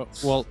wall.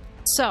 Well,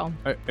 So,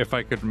 if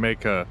I could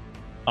make a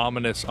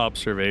ominous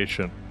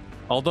observation,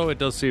 although it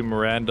does seem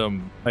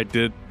random, I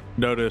did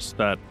notice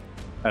that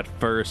at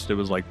first it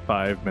was like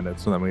 5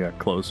 minutes, and then we got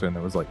closer, and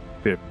it was like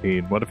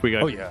 15. What if we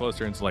got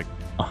closer and it's like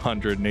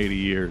 180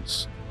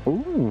 years?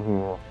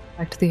 Ooh.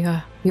 back to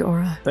the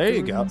aura. There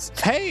you go.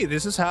 Hey,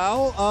 this is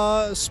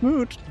how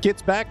Smoot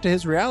gets back to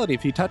his reality.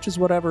 If he touches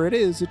whatever it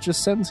is, it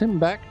just sends him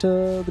back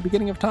to the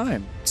beginning of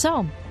time.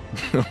 So,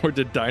 Or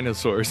the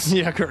dinosaurs.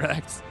 Yeah,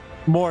 correct.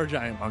 More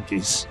giant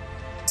monkeys.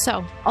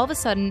 So, all of a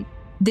sudden,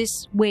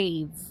 this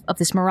wave of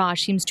this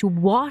mirage seems to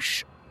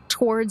wash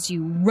towards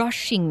you,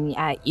 rushing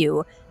at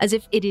you, as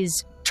if it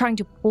is trying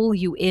to pull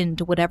you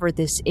into whatever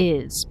this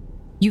is.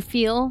 You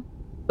feel,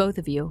 both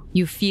of you,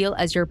 you feel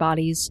as your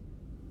bodies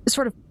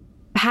sort of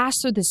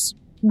pass through this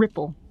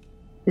ripple,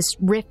 this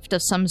rift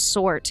of some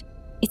sort.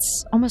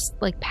 It's almost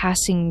like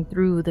passing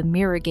through the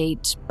mirror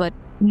gate, but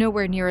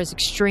nowhere near as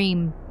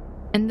extreme.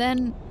 And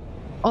then,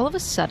 all of a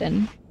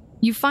sudden,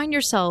 you find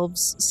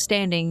yourselves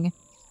standing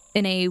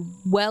in a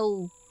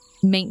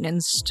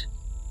well-maintained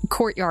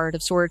courtyard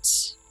of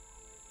sorts.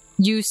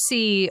 You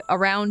see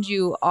around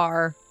you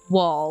are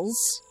walls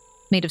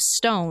made of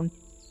stone,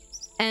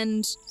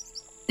 and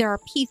there are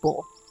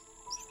people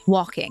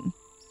walking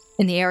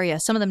in the area.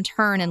 Some of them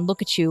turn and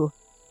look at you,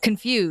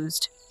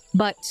 confused,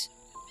 but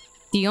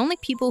the only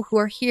people who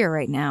are here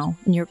right now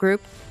in your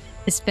group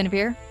is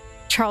Finavir,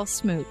 Charles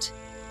Smoot,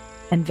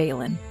 and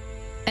Valen.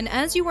 And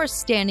as you are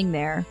standing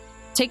there,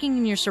 taking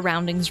in your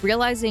surroundings,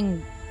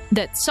 realizing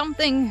that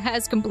something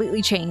has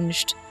completely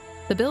changed,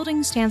 the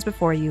building stands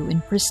before you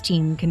in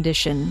pristine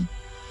condition,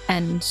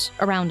 and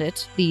around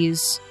it,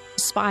 these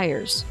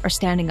spires are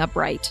standing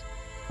upright,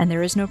 and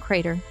there is no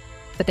crater,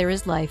 but there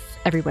is life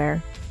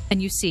everywhere.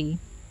 And you see,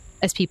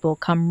 as people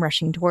come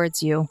rushing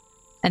towards you,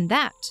 and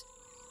that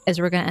is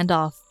where we're going to end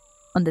off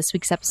on this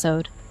week's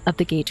episode of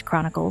The Gate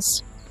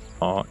Chronicles.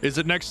 Is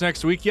it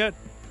next week yet?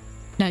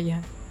 Not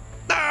yet.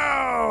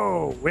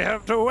 No! We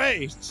have to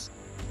wait.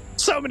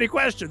 So many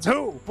questions.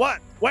 Who? What?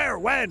 Where?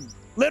 When?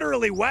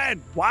 Literally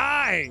when?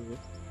 Why?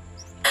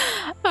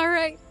 All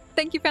right.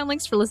 Thank you,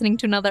 Foundlings, for listening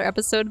to another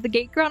episode of The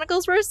Gate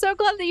Chronicles. We're so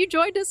glad that you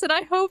joined us, and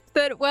I hope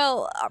that,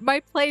 well,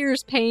 my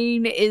player's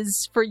pain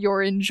is for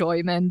your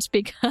enjoyment,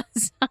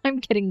 because I'm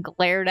getting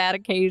glared at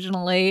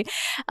occasionally.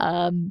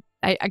 I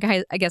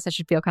guess I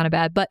should feel kind of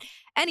bad. But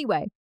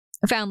anyway,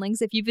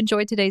 Foundlings, if you've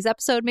enjoyed today's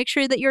episode, make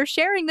sure that you're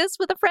sharing this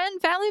with a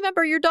friend, family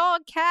member, your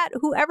dog, cat,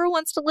 whoever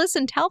wants to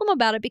listen. Tell them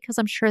about it, because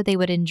I'm sure they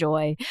would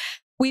enjoy.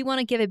 We want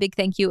to give a big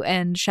thank you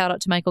and shout out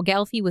to Michael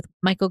Galfy with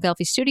Michael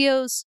Galfy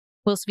Studios,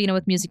 Will Savino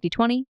with Music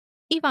D20,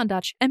 Yvonne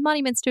Dutch, and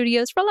Monument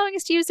Studios for allowing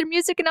us to use their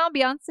music and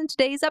ambiance in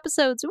today's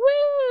episodes.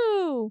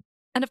 Woo!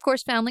 And of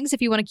course, Foundlings,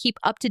 if you want to keep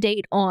up to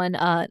date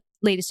on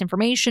latest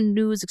information,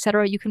 news,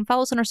 etc., you can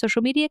follow us on our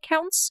social media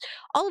accounts.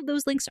 All of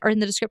those links are in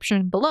the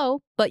description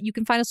below, but you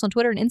can find us on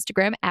Twitter and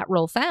Instagram at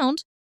RollFound.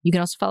 You can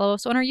also follow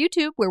us on our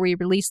YouTube, where we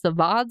release the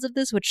VODs of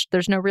this, which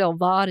there's no real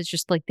VOD, it's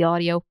just like the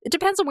audio. It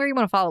depends on where you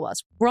want to follow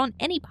us. We're on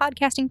any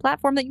podcasting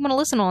platform that you want to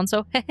listen on,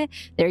 so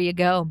there you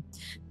go.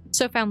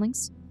 So,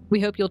 Foundlings, we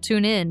hope you'll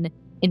tune in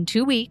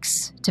 2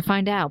 weeks to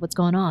find out what's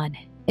going on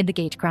in The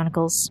Gate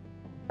Chronicles.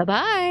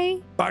 Bye-bye!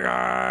 Bye,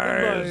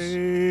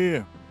 guys!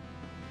 Bye.